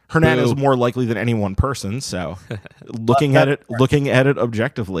 Hernandez is more likely than any one person. So looking at it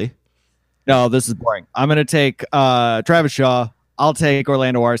objectively. No, this is boring. I'm going to take Travis Shaw. I'll take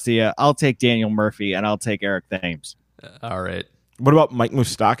Orlando Arcia. I'll take Daniel Murphy, and I'll take Eric Thames. All right. What about Mike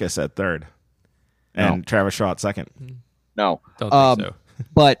Moustakas at third and Travis Shaw at second? No, don't think so.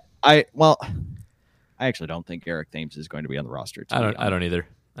 But I actually don't think Eric Thames is going to be on the roster. I don't either.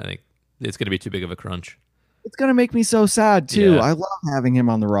 I think it's going to be too big of a crunch. It's going to make me so sad too. Yeah. I love having him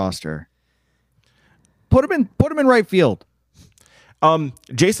on the roster. Put him in right field.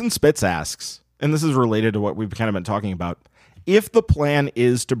 Jason Spitz asks, and this is related to what we've kind of been talking about, if the plan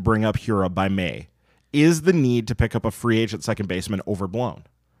is to bring up Hura by May, is the need to pick up a free agent second baseman overblown?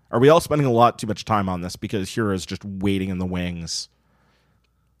 Are we all spending a lot too much time on this because Hura is just waiting in the wings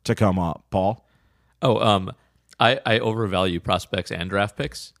to come up? Paul? I overvalue prospects and draft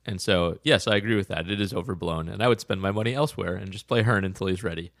picks, and so yes, I agree with that. It is overblown, and I would spend my money elsewhere and just play Hearn until he's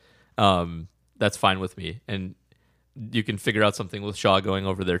ready. That's fine with me, and you can figure out something with Shaw going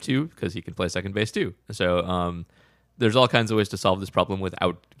over there too, because he can play second base too. So there's all kinds of ways to solve this problem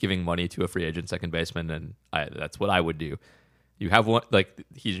without giving money to a free agent second baseman, and that's what I would do. You have one,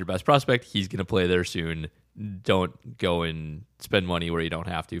 he's your best prospect. He's going to play there soon. Don't go and spend money where you don't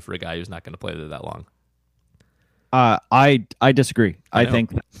have to for a guy who's not going to play there that long. I disagree. I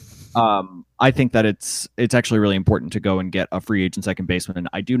think that it's actually really important to go and get a free agent second baseman. And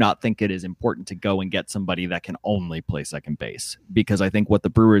I do not think it is important to go and get somebody that can only play second base, because I think what the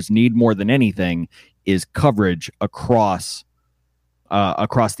Brewers need more than anything is coverage across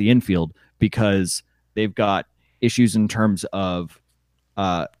the infield, because they've got issues in terms of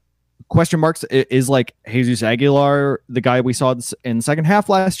question marks. Is like Jesus Aguilar the guy we saw in the second half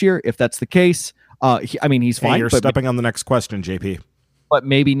last year? If that's the case, he's fine. Hey, you're stepping on the next question, JP. But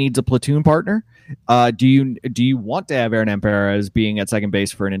maybe needs a platoon partner. Do you want to have Aaron Perez being at second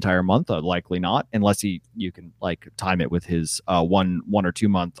base for an entire month? Likely not, unless you can time it with his 1 or 2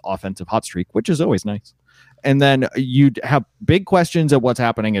 month offensive hot streak, which is always nice. And then you'd have big questions at what's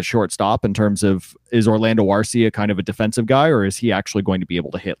happening at shortstop in terms of, is Orlando Arcia kind of a defensive guy, or is he actually going to be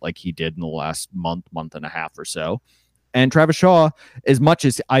able to hit like he did in the last month and a half or so? And Travis Shaw, as much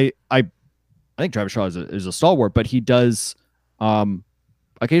as I think Travis Shaw is a stalwart, but he does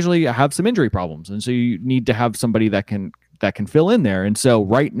occasionally have some injury problems, and so you need to have somebody that can fill in there. And so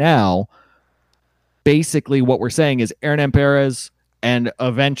right now, basically what we're saying is Aaron Perez and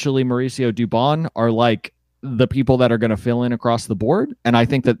eventually Mauricio Dubon are like the people that are going to fill in across the board. And I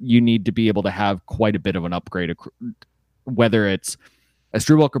think that you need to be able to have quite a bit of an upgrade, whether it's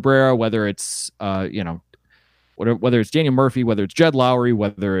Asdrubal Cabrera, whether it's whether it's Daniel Murphy, whether it's Jed Lowry,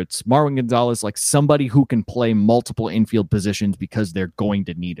 whether it's Marwin Gonzalez, like somebody who can play multiple infield positions, because they're going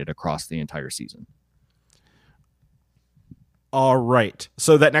to need it across the entire season. All right.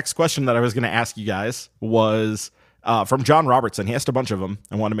 So that next question that I was going to ask you guys was from John Robertson. He asked a bunch of them.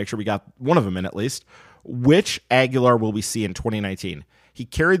 I want to make sure we got one of them in at least. Which Aguilar will we see in 2019? He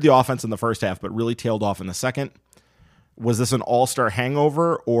carried the offense in the first half, but really tailed off in the second. Was this an all-star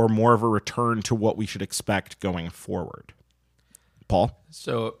hangover or more of a return to what we should expect going forward? Paul?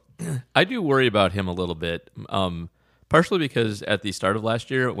 So I do worry about him a little bit, partially because at the start of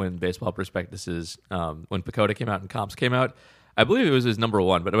last year, when Baseball Prospectuses, when PECOTA came out and Comps came out, I believe it was his number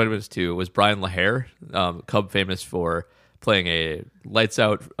one, but it might have been his two, was Brian LaHare, Cub famous for playing a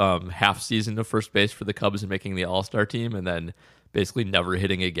lights-out half season of first base for the Cubs and making the all-star team, and then basically never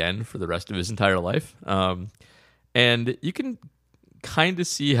hitting again for the rest of his entire life. And you can kind of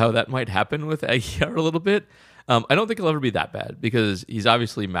see how that might happen with Aguilar a little bit. I don't think he'll ever be that bad, because he's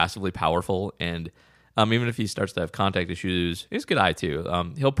obviously massively powerful, and even if he starts to have contact issues, he's a good eye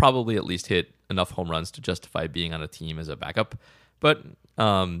too. He'll probably at least hit enough home runs to justify being on a team as a backup. But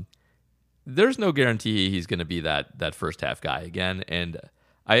there's no guarantee he's going to be that first half guy again. And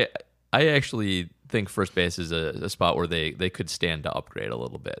I actually think first base is a spot where they could stand to upgrade a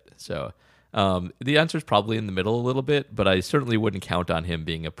little bit. So the answer is probably in the middle a little bit, but I certainly wouldn't count on him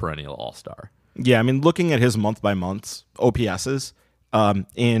being a perennial all-star. Yeah, I mean, looking at his month-by-months OPSs,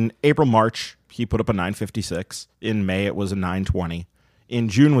 in April, March, he put up a 956. In May, it was a 920. In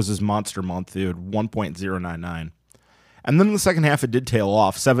June was his monster month. It had 1.099. And then in the second half, it did tail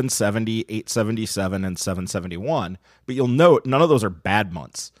off, 770, 877, and 771. But you'll note, none of those are bad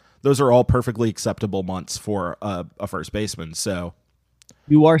months. Those are all perfectly acceptable months for a first baseman. So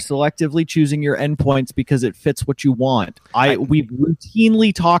you are selectively choosing your endpoints because it fits what you want. We've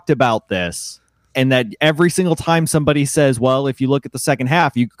routinely talked about this, and that every single time somebody says, well, if you look at the second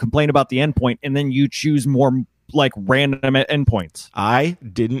half, you complain about the endpoint, and then you choose more like random endpoints. I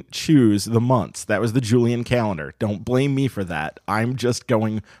didn't choose the months. That was the Julian calendar. Don't blame me for that. I'm just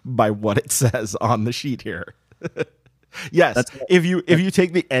going by what it says on the sheet here. Yes, if you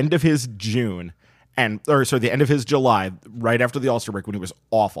take the end of his June the end of his July, right after the All-Star break when he was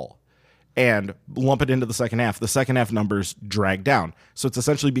awful, and lump it into the second half numbers drag down. So it's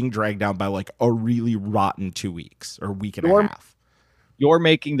essentially being dragged down by like a really rotten 2 weeks or week and a half. You're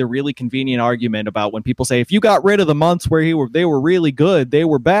making the really convenient argument about when people say, if you got rid of the months where they were really good, they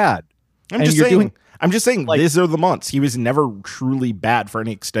were bad. I'm just saying like, these are the months. He was never truly bad for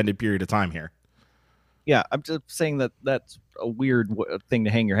any extended period of time here. Yeah, I'm just saying that that's a weird thing to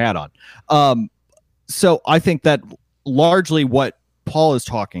hang your hat on. So I think that largely what Paul is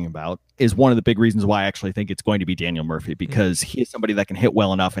talking about is one of the big reasons why I actually think it's going to be Daniel Murphy, because he is somebody that can hit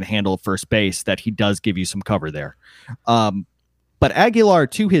well enough and handle first base that he does give you some cover there. But Aguilar,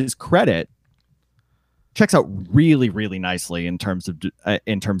 to his credit, checks out really, really nicely in terms of his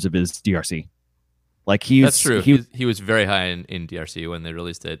DRC. Like that's true. He was very high in DRC when they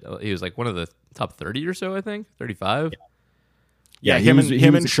released it. He was like one of the top 30 or so, I think, 35. Yeah, him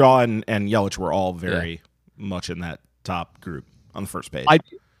and Shaw and Yelich were all very much in that top group on the first page.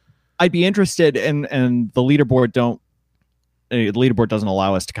 I'd be interested, and the leaderboard doesn't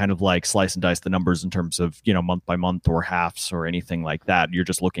allow us to kind of like slice and dice the numbers in terms of, month by month or halves or anything like that. You're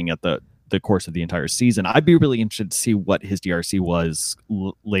just looking at the course of the entire season. I'd be really interested to see what his DRC was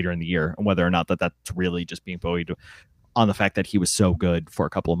later in the year, and whether or not that's really just being buoyed on the fact that he was so good for a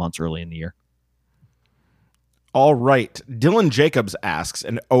couple of months early in the year. All right. Dylan Jacobs asks,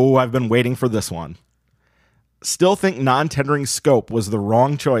 and I've been waiting for this one. Still think non-tendering Scope was the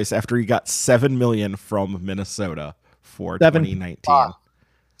wrong choice after he got $7 million from Minnesota for 2019.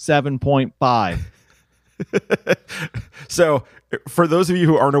 7.5. So, for those of you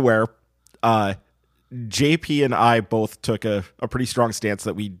who aren't aware, JP and I both took a pretty strong stance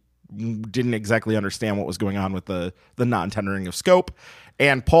that we didn't exactly understand what was going on with the non-tendering of Scope.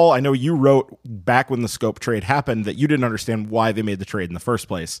 And Paul, I know you wrote back when the Scope trade happened that you didn't understand why they made the trade in the first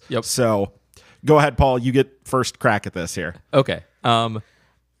place. Yep. So go ahead, Paul. You get first crack at this here. Okay.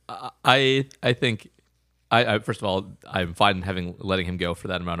 I think I first of all, I'm fine letting him go for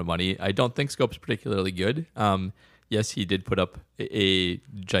that amount of money. I don't think Scope's particularly good. Yes, he did put up a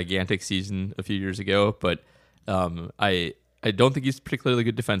gigantic season a few years ago, but I don't think he's particularly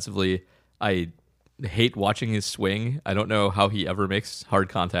good defensively. I hate watching his swing. I don't know how he ever makes hard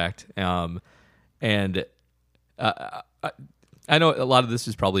contact. I know a lot of this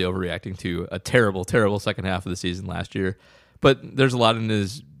is probably overreacting to a terrible, terrible second half of the season last year, but there's a lot in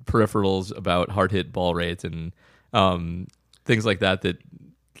his peripherals about hard hit ball rates and things like that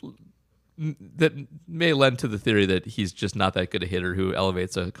may lend to the theory that he's just not that good a hitter who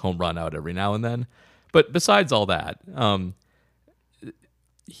elevates a home run out every now and then. But besides all that,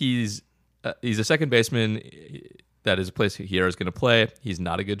 he's a second baseman. That is a place Hierro is going to play. He's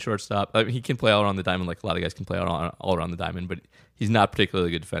not a good shortstop. I mean, he can play all around the diamond like a lot of guys can play all around the diamond, but he's not particularly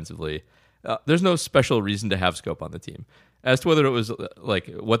good defensively. There's no special reason to have Scope on the team. As to whether it was like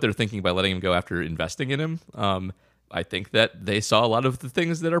what they're thinking by letting him go after investing in him, I think that they saw a lot of the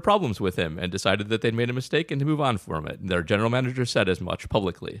things that are problems with him and decided that they'd made a mistake and to move on from it. Their general manager said as much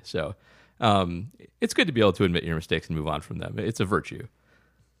publicly. So it's good to be able to admit your mistakes and move on from them. It's a virtue.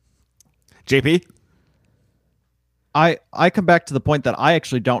 JP? I come back to the point that I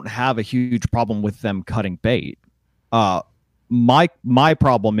actually don't have a huge problem with them cutting bait. My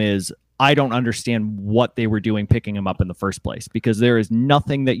problem is I don't understand what they were doing picking him up in the first place, because there is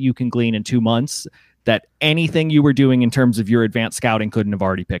nothing that you can glean in 2 months that anything you were doing in terms of your advanced scouting couldn't have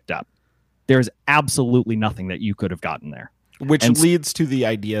already picked up. There's absolutely nothing that you could have gotten there. Which leads to the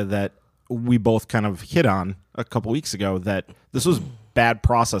idea that we both kind of hit on a couple weeks ago, that this was bad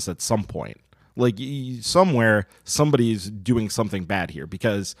process at some point. Like somewhere, somebody's doing something bad here,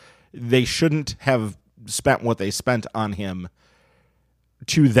 because they shouldn't have spent what they spent on him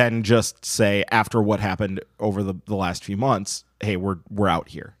to then just say after what happened over the last few months, hey, we're out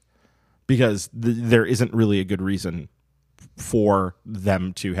here, because there isn't really a good reason for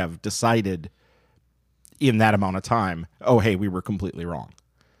them to have decided in that amount of time, oh, hey, we were completely wrong.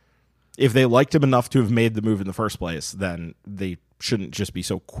 If they liked him enough to have made the move in the first place, then they shouldn't just be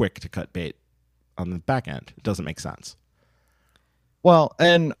so quick to cut bait on the back end. It doesn't make sense. Well,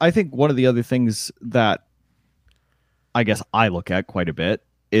 and I think one of the other things that I guess I look at quite a bit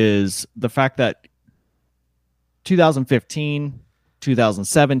is the fact that 2015,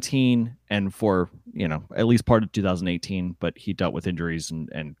 2017, and for, at least part of 2018, but he dealt with injuries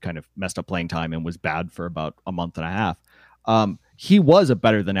and kind of messed up playing time and was bad for about a month and a half. He was a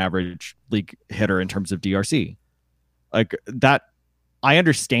better than average league hitter in terms of DRC. Like that, I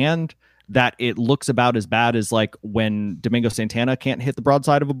understand that it looks about as bad as like when Domingo Santana can't hit the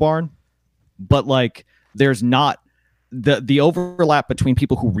broadside of a barn, but like there's not the overlap between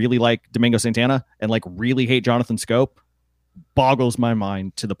people who really like Domingo Santana and like really hate Jonathan Scope boggles my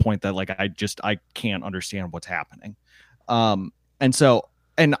mind to the point that like I can't understand what's happening. I know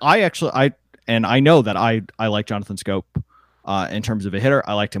that I like Jonathan Scope in terms of a hitter.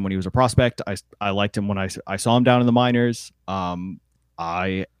 I liked him when he was a prospect. I liked him when I saw him down in the minors.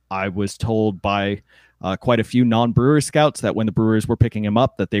 I was told by quite a few non-Brewers scouts that when the Brewers were picking him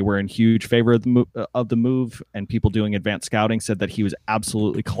up, that they were in huge favor of the move, and people doing advanced scouting said that he was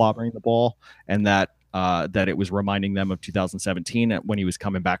absolutely clobbering the ball, and that it was reminding them of 2017 when he was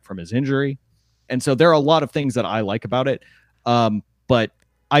coming back from his injury. And so there are a lot of things that I like about it. But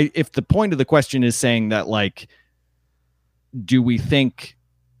if the point of the question is saying that, like, do we think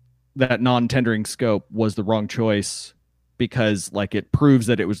that non-tendering Scope was the wrong choice because like it proves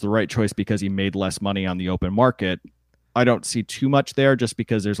that it was the right choice because he made less money on the open market, I don't see too much there, just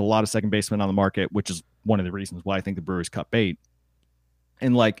because there's a lot of second basemen on the market, which is one of the reasons why I think the Brewers cut bait.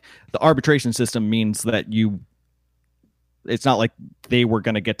 And like the arbitration system means that it's not like they were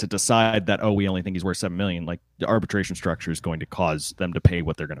going to get to decide that, oh, we only think he's worth $7 million. Like the arbitration structure is going to cause them to pay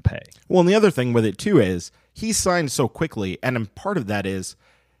what they're going to pay. Well, and the other thing with it too is he signed so quickly, and part of that is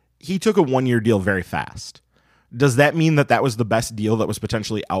he took a 1-year deal very fast. Does that mean that was the best deal that was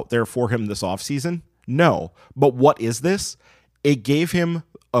potentially out there for him this offseason? No. But what is this? It gave him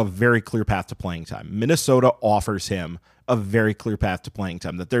a very clear path to playing time. Minnesota offers him a very clear path to playing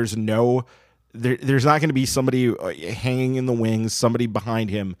time, that there's not going to be somebody hanging in the wings, somebody behind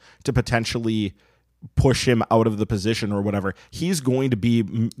him to potentially push him out of the position or whatever. He's going to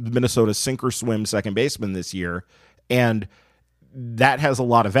be Minnesota's sink or swim second baseman this year, and that has a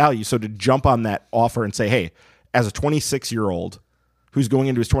lot of value. So to jump on that offer and say, hey, as a 26-year-old who's going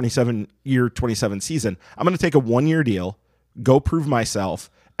into his 27 season, I'm going to take a 1-year deal, go prove myself,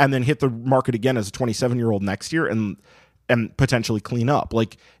 and then hit the market again as a 27-year-old next year and potentially clean up.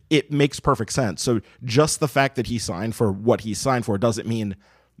 Like, it makes perfect sense. So just the fact that he signed for what he signed for doesn't mean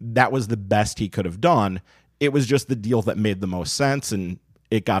that was the best he could have done. It was just the deal that made the most sense, and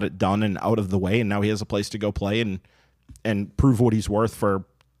it got it done and out of the way, and now he has a place to go play and prove what he's worth for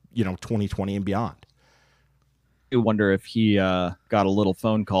 2020 and beyond. I wonder if he got a little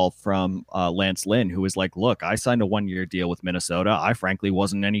phone call from Lance Lynn, who was like, look, I signed a 1-year deal with Minnesota. I frankly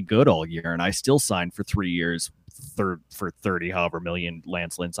wasn't any good all year, and I still signed for 3 years for 30 however million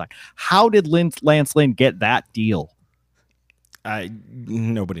Lance Lynn signed. How did Lance Lynn get that deal?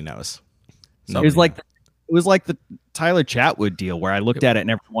 Nobody knows. It was like the Tyler Chatwood deal, where I looked at it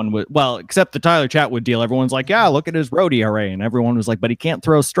and everyone was, well, except the Tyler Chatwood deal, everyone's like, yeah, look at his road ERA, and everyone was like, but he can't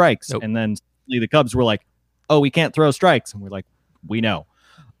throw strikes. Nope. And then the Cubs were like, oh, we can't throw strikes. And we're like, we know.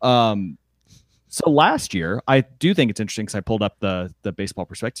 So last year, I do think it's interesting because I pulled up the Baseball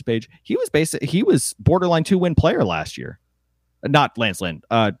Prospectus page. He was borderline 2-win player last year. Not Lance Lynn,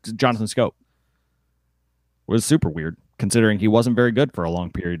 Jonathan Scope. It was super weird considering he wasn't very good for a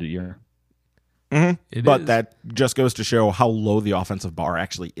long period of year. Mm-hmm. But that just goes to show how low the offensive bar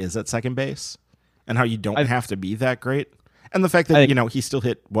actually is at second base, and how you don't have to be that great. And the fact that he still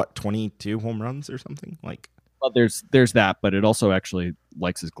hit 22 home runs or something like. Well, there's that, but it also actually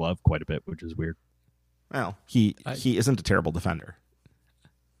likes his glove quite a bit, which is weird. Well, he isn't a terrible defender.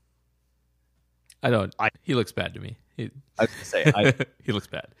 He looks bad to me. I was gonna say he looks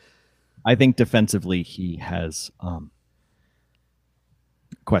bad. I think defensively he has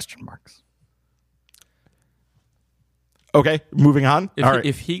question marks. Okay, moving on.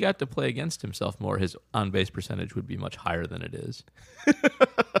 If he got to play against himself more, his on-base percentage would be much higher than it is.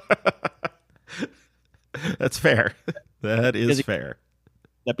 That's fair. That is fair.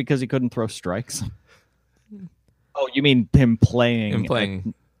 That because he couldn't throw strikes? Oh, you mean him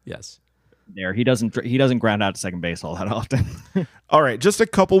playing? Yes. there. He doesn't ground out to second base all that often. All right, just a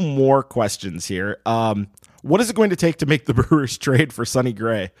couple more questions here. What is it going to take to make the Brewers trade for Sonny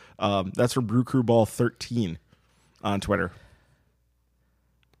Gray? That's from Brew Crew Ball 13 on Twitter.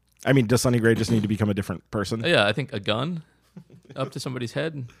 I mean, does Sonny Gray just need to become a different person? Yeah, I think a gun up to somebody's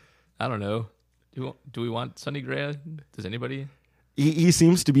head. I don't know. Do we want Sonny Gray? Does anybody? He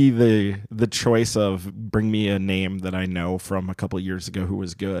seems to be the choice of bring me a name that I know from a couple of years ago who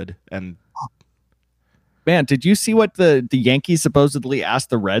was good. And man, did you see what the Yankees supposedly asked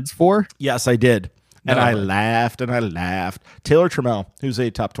the Reds for? yes, I did. And No. I laughed and I laughed. Taylor Trammell, who's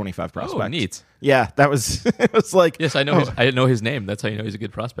a top 25 prospect. Oh, neat. Yeah, that was it was like Yes, I know. I know his name. That's how you know he's a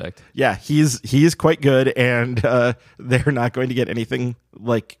good prospect. yeah, he's quite good, and they're not going to get anything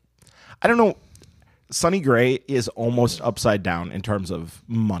like I don't know. Sonny Gray is almost upside down in terms of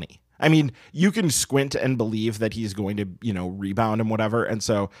money. I mean, you can squint and believe that he's going to, rebound and whatever, and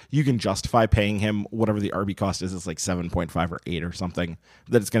so you can justify paying him whatever the RB cost is. It's like 7.5 or 8 or something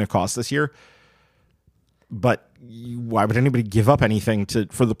that it's going to cost this year. But why would anybody give up anything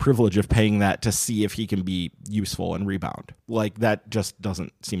for the privilege of paying that to see if he can be useful and rebound? Like, that just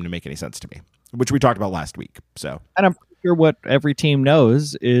doesn't seem to make any sense to me, which we talked about last week. So, And I'm pretty sure what every team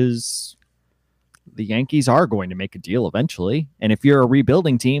knows is the Yankees are going to make a deal eventually. And if you're a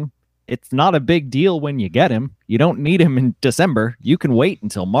rebuilding team, it's not a big deal when you get him. You don't need him in December. You can wait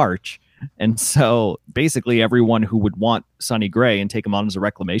until March. And so basically everyone who would want Sonny Gray and take him on as a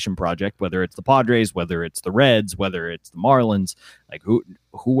reclamation project, whether it's the Padres, whether it's the Reds, whether it's the Marlins, like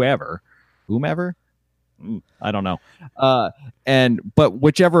whomever, I don't know. But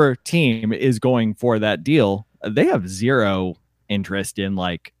whichever team is going for that deal, they have zero interest in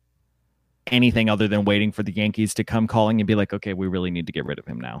like anything other than waiting for the Yankees to come calling and be like, okay, we really need to get rid of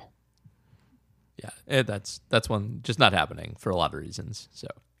him now. Yeah, that's one just not happening for a lot of reasons. So.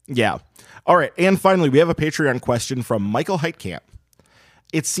 yeah. All right. And finally, we have a Patreon question from Michael Heitkamp.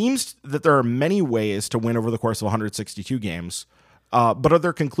 It seems that there are many ways to win over the course of 162 games, but are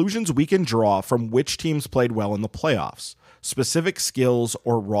there conclusions we can draw from which teams played well in the playoffs, specific skills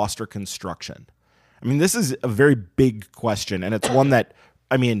or roster construction? I mean, this is a very big question, and it's one that,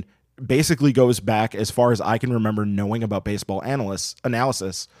 basically goes back as far as I can remember knowing about baseball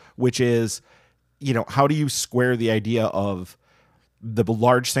analysis, which is, how do you square the idea of the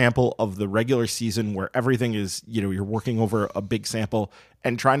large sample of the regular season where everything is, you're working over a big sample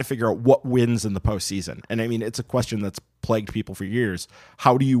and trying to figure out what wins in the postseason. And it's a question that's plagued people for years.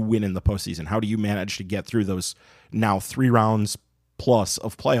 How do you win in the postseason? How do you manage to get through those now 3 rounds plus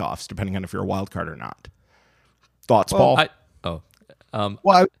of playoffs, depending on if you're a wild card or not? Thoughts, Paul?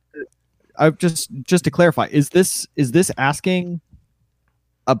 Well, I just to clarify, is this asking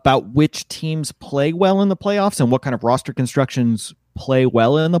about which teams play well in the playoffs and what kind of roster constructions play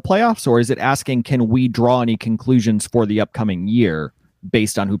well in the playoffs, or is it asking, can we draw any conclusions for the upcoming year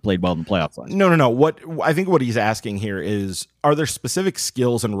based on who played well in the playoffs last year? No. What he's asking here is, are there specific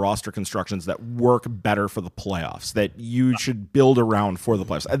skills and roster constructions that work better for the playoffs that you should build around for the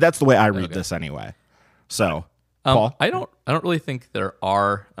playoffs? That's the way I read this anyway. So, Paul? I don't really think there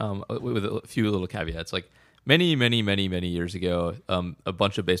are, with a few little caveats. Like many years ago, a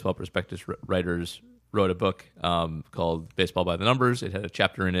bunch of baseball prospectus writers wrote a book called Baseball by the Numbers. It had a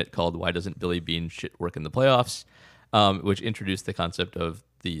chapter in it called Why Doesn't Billy Bean Shit Work in the Playoffs, which introduced the concept of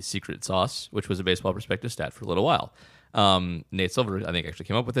the secret sauce, which was a baseball prospectus stat for a little while. Nate Silver, I think, actually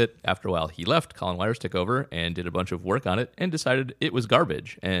came up with it. After a while, he left. Colin Wires took over and did a bunch of work on it and decided it was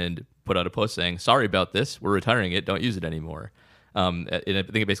garbage and put out a post saying, sorry about this, we're retiring it, don't use it anymore. And I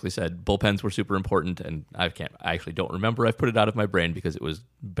think it basically said bullpens were super important, and I actually don't remember. I've put it out of my brain because it was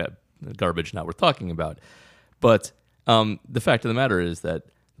garbage not worth talking about. But the fact of the matter is that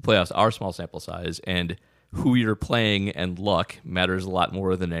the playoffs are small sample size, and who you're playing and luck matters a lot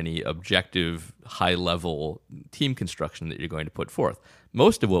more than any objective, high-level team construction that you're going to put forth.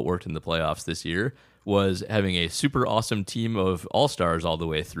 Most of what worked in the playoffs this year was having a super awesome team of all-stars all the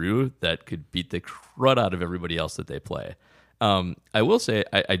way through that could beat the crud out of everybody else that they play. I will say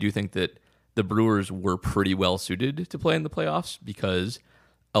I do think that the Brewers were pretty well suited to play in the playoffs because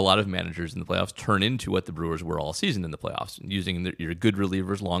a lot of managers in the playoffs turn into what the Brewers were all season in the playoffs, using your good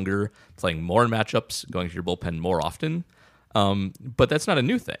relievers longer, playing more matchups, going to your bullpen more often. But that's not a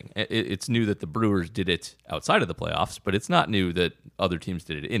new thing. It's new that the Brewers did it outside of the playoffs, but it's not new that other teams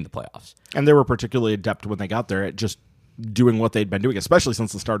did it in the playoffs. And they were particularly adept when they got there at just doing what they'd been doing, especially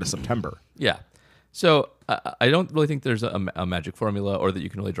since the start of September. Yeah. So I don't really think there's a magic formula or that you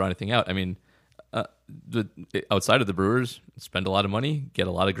can really draw anything out. I mean, outside of the Brewers, spend a lot of money, get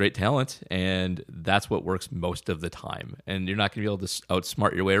a lot of great talent, and that's what works most of the time. And you're not going to be able to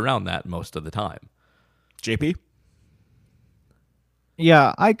outsmart your way around that most of the time. JP?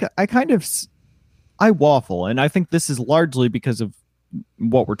 Yeah, I waffle, and I think this is largely because of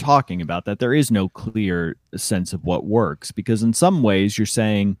what we're talking about, that there is no clear sense of what works, because in some ways you're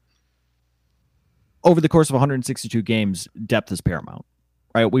saying over the course of 162 games, depth is paramount,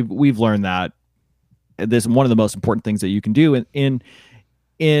 right? We've learned that this is one of the most important things that you can do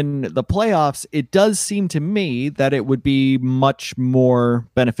in the playoffs. It does seem to me that it would be much more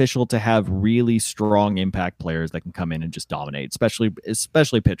beneficial to have really strong impact players that can come in and just dominate,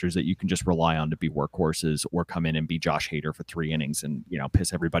 especially pitchers that you can just rely on to be workhorses or come in and be Josh Hader for 3 innings and,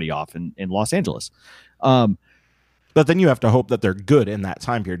 piss everybody off in Los Angeles. But then you have to hope that they're good in that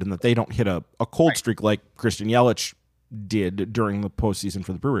time period and that they don't hit a cold streak like Christian Yelich did during the postseason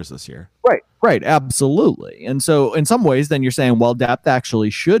for the Brewers this year. Right, absolutely. And so in some ways, then you're saying, well, depth actually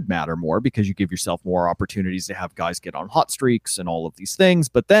should matter more because you give yourself more opportunities to have guys get on hot streaks and all of these things.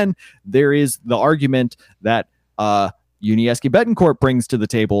 But then there is the argument that Yuniesky Betancourt brings to the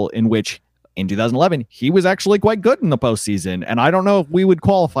table, in which in 2011, he was actually quite good in the postseason. And I don't know if we would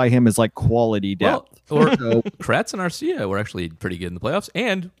qualify him as like quality depth. Or Kratz and Arcia were actually pretty good in the playoffs.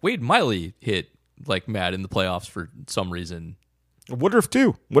 And Wade Miley hit like mad in the playoffs for some reason. Woodruff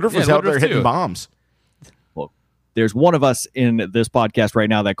too. Woodruff was out there hitting bombs. Well, there's one of us in this podcast right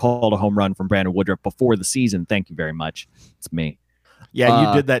now that called a home run from Brandon Woodruff before the season. Thank you very much. It's me. Yeah,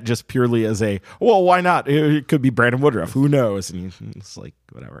 you did that just purely as well, why not? It could be Brandon Woodruff. Who knows? And it's like,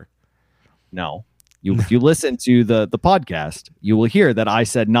 whatever. No. If you listen to the podcast, you will hear that I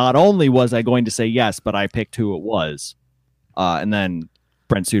said not only was I going to say yes, but I picked who it was. And then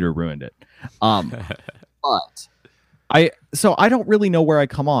Brent Suter ruined it. But I don't really know where I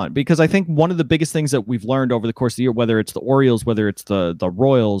come on, because I think one of the biggest things that we've learned over the course of the year, whether it's the Orioles, whether it's the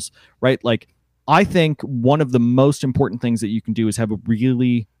Royals, right? Like, I think one of the most important things that you can do is have a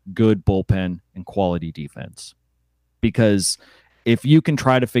really good bullpen and quality defense. Because if you can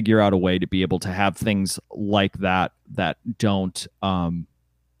try to figure out a way to be able to have things like that don't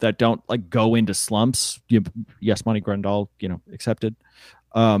like go into slumps, yes, Monty Grandal, accepted.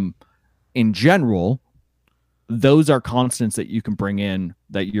 In general, those are constants that you can bring in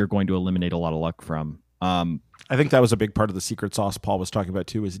that you're going to eliminate a lot of luck from. I think that was a big part of the secret sauce Paul was talking about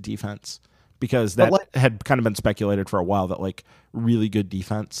too, is defense, because that had kind of been speculated for a while that like really good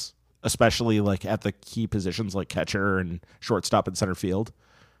defense, especially like at the key positions like catcher and shortstop and center field,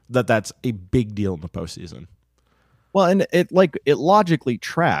 that's a big deal in the postseason. Well, and it logically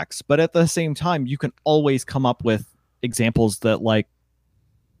tracks, but at the same time, you can always come up with examples that like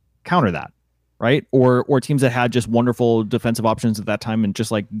counter that, right? Or teams that had just wonderful defensive options at that time and just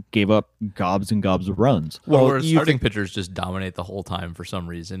like gave up gobs and gobs of runs. Well, where starting pitchers just dominate the whole time for some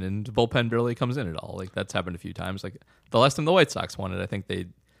reason, and the bullpen barely comes in at all. Like, that's happened a few times. Like the last time the White Sox won it, I think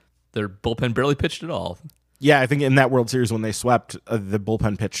their bullpen barely pitched at all. Yeah, I think in that World Series when they swept, the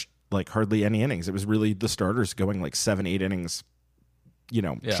bullpen pitched like hardly any innings. It was really the starters going like 7-8 innings,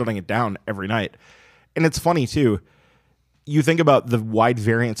 shutting it down every night. And it's funny too. You think about the wide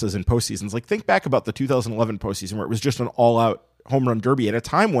variances in postseasons. Like, think back about the 2011 postseason where it was just an all-out home run derby at a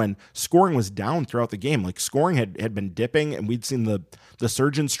time when scoring was down throughout the game. Like, scoring had been dipping, and we'd seen the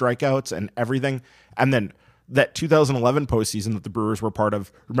surge in strikeouts and everything. And then that 2011 postseason that the Brewers were part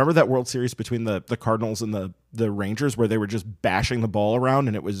of, remember that World Series between the Cardinals and the Rangers where they were just bashing the ball around,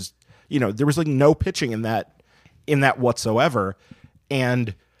 and it was, there was like no pitching in that whatsoever.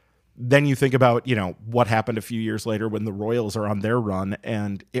 And then you think about, what happened a few years later when the Royals are on their run,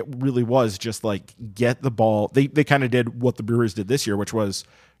 and it really was just like get the ball. They kind of did what the Brewers did this year, which was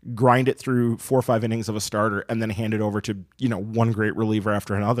grind it through 4 or 5 innings of a starter and then hand it over to, one great reliever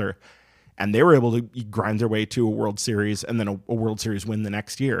after another. And they were able to grind their way to a World Series and then a World Series win the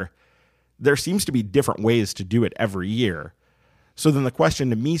next year. There seems to be different ways to do it every year. So then the question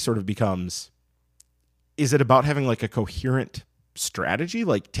to me sort of becomes, is it about having like a coherent strategy,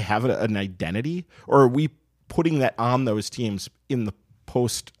 like to have an identity, or are we putting that on those teams in the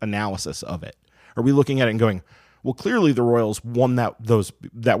post analysis of it? Are we looking at it and going, well, clearly the Royals won that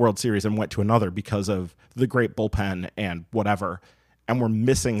World Series and went to another because of the great bullpen and whatever, and we're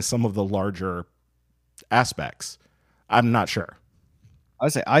missing some of the larger aspects? I'm not sure.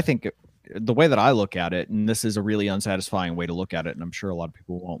 I think the way that I look at it, and this is a really unsatisfying way to look at it, and I'm sure a lot of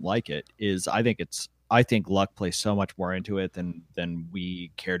people won't like it, is I think luck plays so much more into it than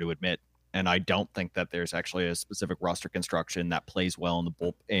we care to admit. And I don't think that there's actually a specific roster construction that plays well in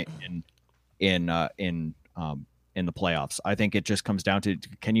the in the playoffs. I think it just comes down to,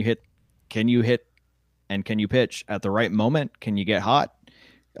 can you hit can you hit and can you pitch at the right moment? Can you get hot?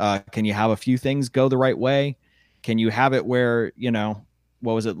 Can you have a few things go the right way? Can you have it where,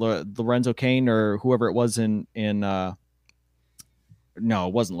 what was it, Lorenzo Cain or whoever it was in no,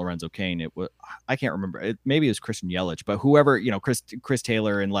 it wasn't Lorenzo Cain. It was, I can't remember. Maybe it was Christian Yelich, but whoever, Chris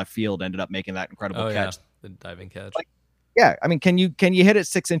Taylor in left field ended up making that incredible catch. Yeah, the diving catch. Yeah, I mean, can you hit it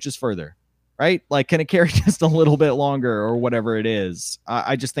 6 inches further, right? Like, can it carry just a little bit longer or whatever it is?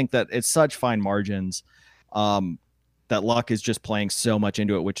 I just think that it's such fine margins, that luck is just playing so much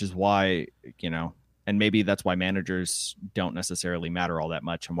into it, which is why, and maybe that's why managers don't necessarily matter all that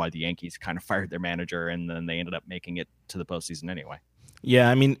much, and why the Yankees kind of fired their manager and then they ended up making it to the postseason anyway.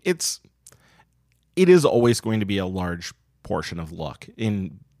 Yeah, I mean, it is always going to be a large portion of luck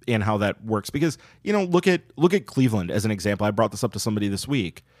in how that works, because look at Cleveland as an example. I brought this up to somebody this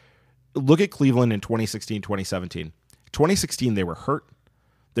week. Look at Cleveland in 2016, 2017. 2016, they were hurt.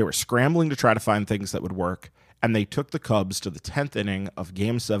 They were scrambling to try to find things that would work, and they took the Cubs to the 10th inning of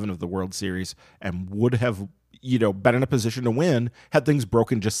Game 7 of the World Series and would have been in a position to win had things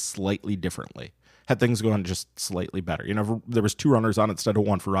broken just slightly differently. Had things gone just slightly better. There was 2 runners on instead of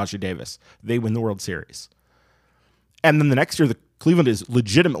 1 for Rajai Davis. They win the World Series. And then the next year, the Cleveland is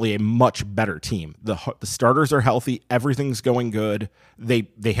legitimately a much better team. The starters are healthy. Everything's going good.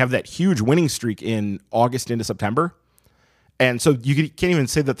 They have that huge winning streak in August into September. And so you can't even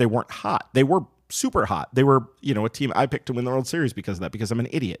say that they weren't hot. They were super hot. They were, a team I picked to win the World Series because of that, because I'm an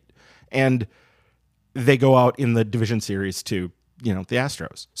idiot. And they go out in the division series to, the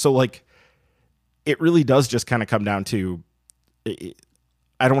Astros. So, it really does just kind of come down to,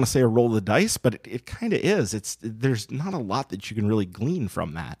 I don't want to say a roll of the dice, but it kind of is. There's not a lot that you can really glean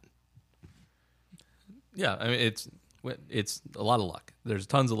from that. Yeah, I mean, it's a lot of luck. There's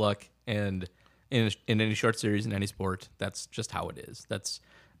tons of luck, and in any short series in any sport, that's just how it is.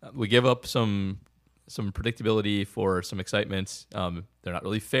 We give up some predictability for some excitement. They're not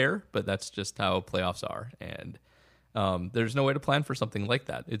really fair, but that's just how playoffs are, and there's no way to plan for something like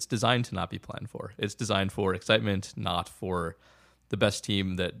that. It's designed to not be planned for. It's designed for excitement, not for the best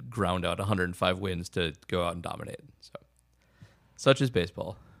team that ground out 105 wins to go out and dominate. So, such is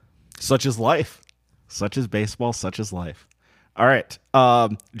baseball. Such is life. Such is baseball. Such is life. All right.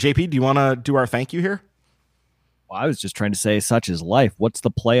 JP, do you want to do our thank you here? Well, I was just trying to say such is life. What's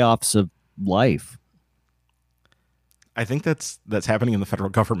the playoffs of life? I think that's happening in the federal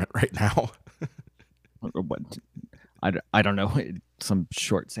government right now. What? I don't know, some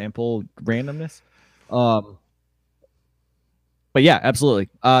short sample randomness. But yeah, absolutely.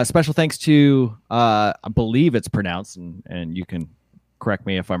 Special thanks to, I believe it's pronounced, and you can correct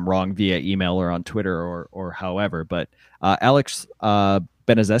me if I'm wrong via email or on Twitter or however, but Alex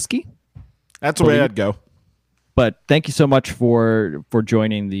Benezeski. That's the way I'd go. But thank you so much for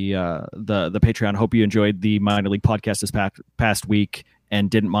joining the Patreon. Hope you enjoyed the minor league podcast this past week and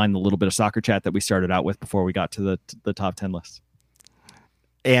didn't mind the little bit of soccer chat that we started out with before we got to the top 10 list.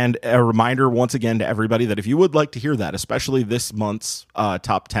 And a reminder once again to everybody that if you would like to hear that, especially this month's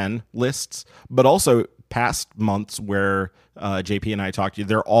top 10 lists, but also past months where JP and I talked to you,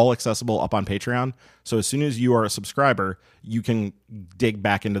 they're all accessible up on Patreon. So as soon as you are a subscriber, you can dig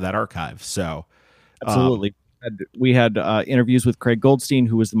back into that archive. So absolutely. We had interviews with Craig Goldstein,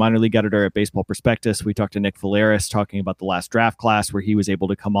 who was the minor league editor at Baseball Prospectus. We talked to Nick Valeris talking about the last draft class, where he was able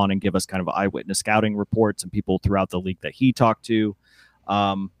to come on and give us kind of eyewitness scouting reports and people throughout the league that he talked to.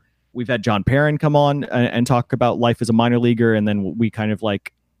 We've had John Perrin come on and talk about life as a minor leaguer, and then we kind of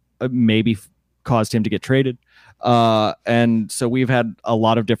maybe caused him to get traded. And so we've had a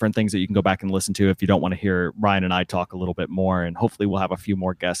lot of different things that you can go back and listen to if you don't want to hear Ryan and I talk a little bit more. And hopefully we'll have a few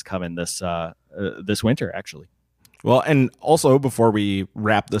more guests coming this winter, actually. Well, and also before we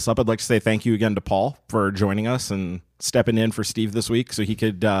wrap this up, I'd like to say thank you again to Paul for joining us and stepping in for Steve this week so he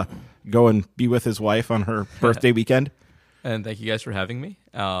could go and be with his wife on her birthday weekend. And thank you guys for having me.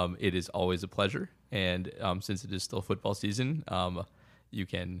 It is always a pleasure. And since it is still football season, you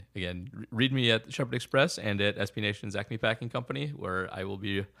can, again, read me at the Shepherd Express and at SB Nation's Acme Packing Company, where I will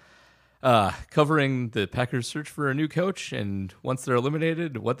be covering the Packers' search for a new coach, and once they're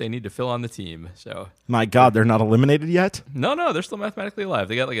eliminated, what they need to fill on the team. So, my God, they're not eliminated yet? No, they're still mathematically alive.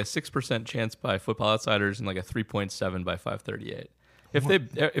 They got like a 6% chance by Football Outsiders and like a 3.7 by 538.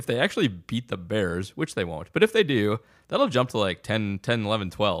 If they actually beat the Bears, which they won't, but if they do, that'll jump to like 10,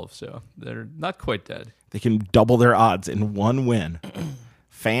 11, 12. So they're not quite dead. They can double their odds in one win.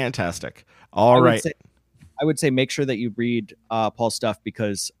 Fantastic. All right. I would say make sure that you read Paul's stuff,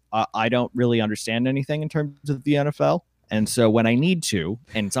 because I don't really understand anything in terms of the NFL. And so when I need to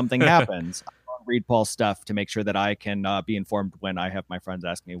and something happens, I read Paul's stuff to make sure that I can be informed when I have my friends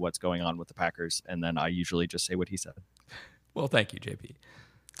ask me what's going on with the Packers, and then I usually just say what he said. Well, thank you, JP.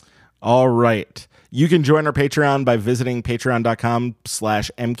 All right. You can join our Patreon by visiting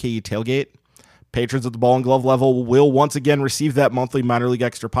patreon.com/MKE Tailgate. Patrons at the ball and glove level will once again receive that monthly Minor League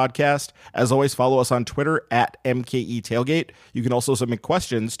Extra podcast. As always, follow us on Twitter at MKE Tailgate. You can also submit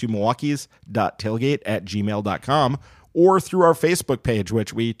questions to milwaukees.tailgate@gmail.com or through our Facebook page,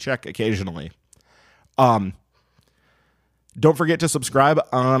 which we check occasionally. Don't forget to subscribe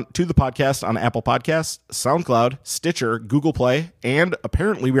to the podcast on Apple Podcasts, SoundCloud, Stitcher, Google Play, and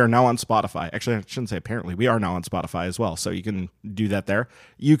apparently we are now on Spotify. Actually, I shouldn't say apparently. We are now on Spotify as well, so you can do that there.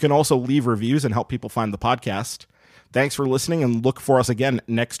 You can also leave reviews and help people find the podcast. Thanks for listening, and look for us again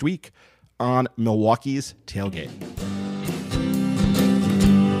next week on Milwaukee's Tailgate.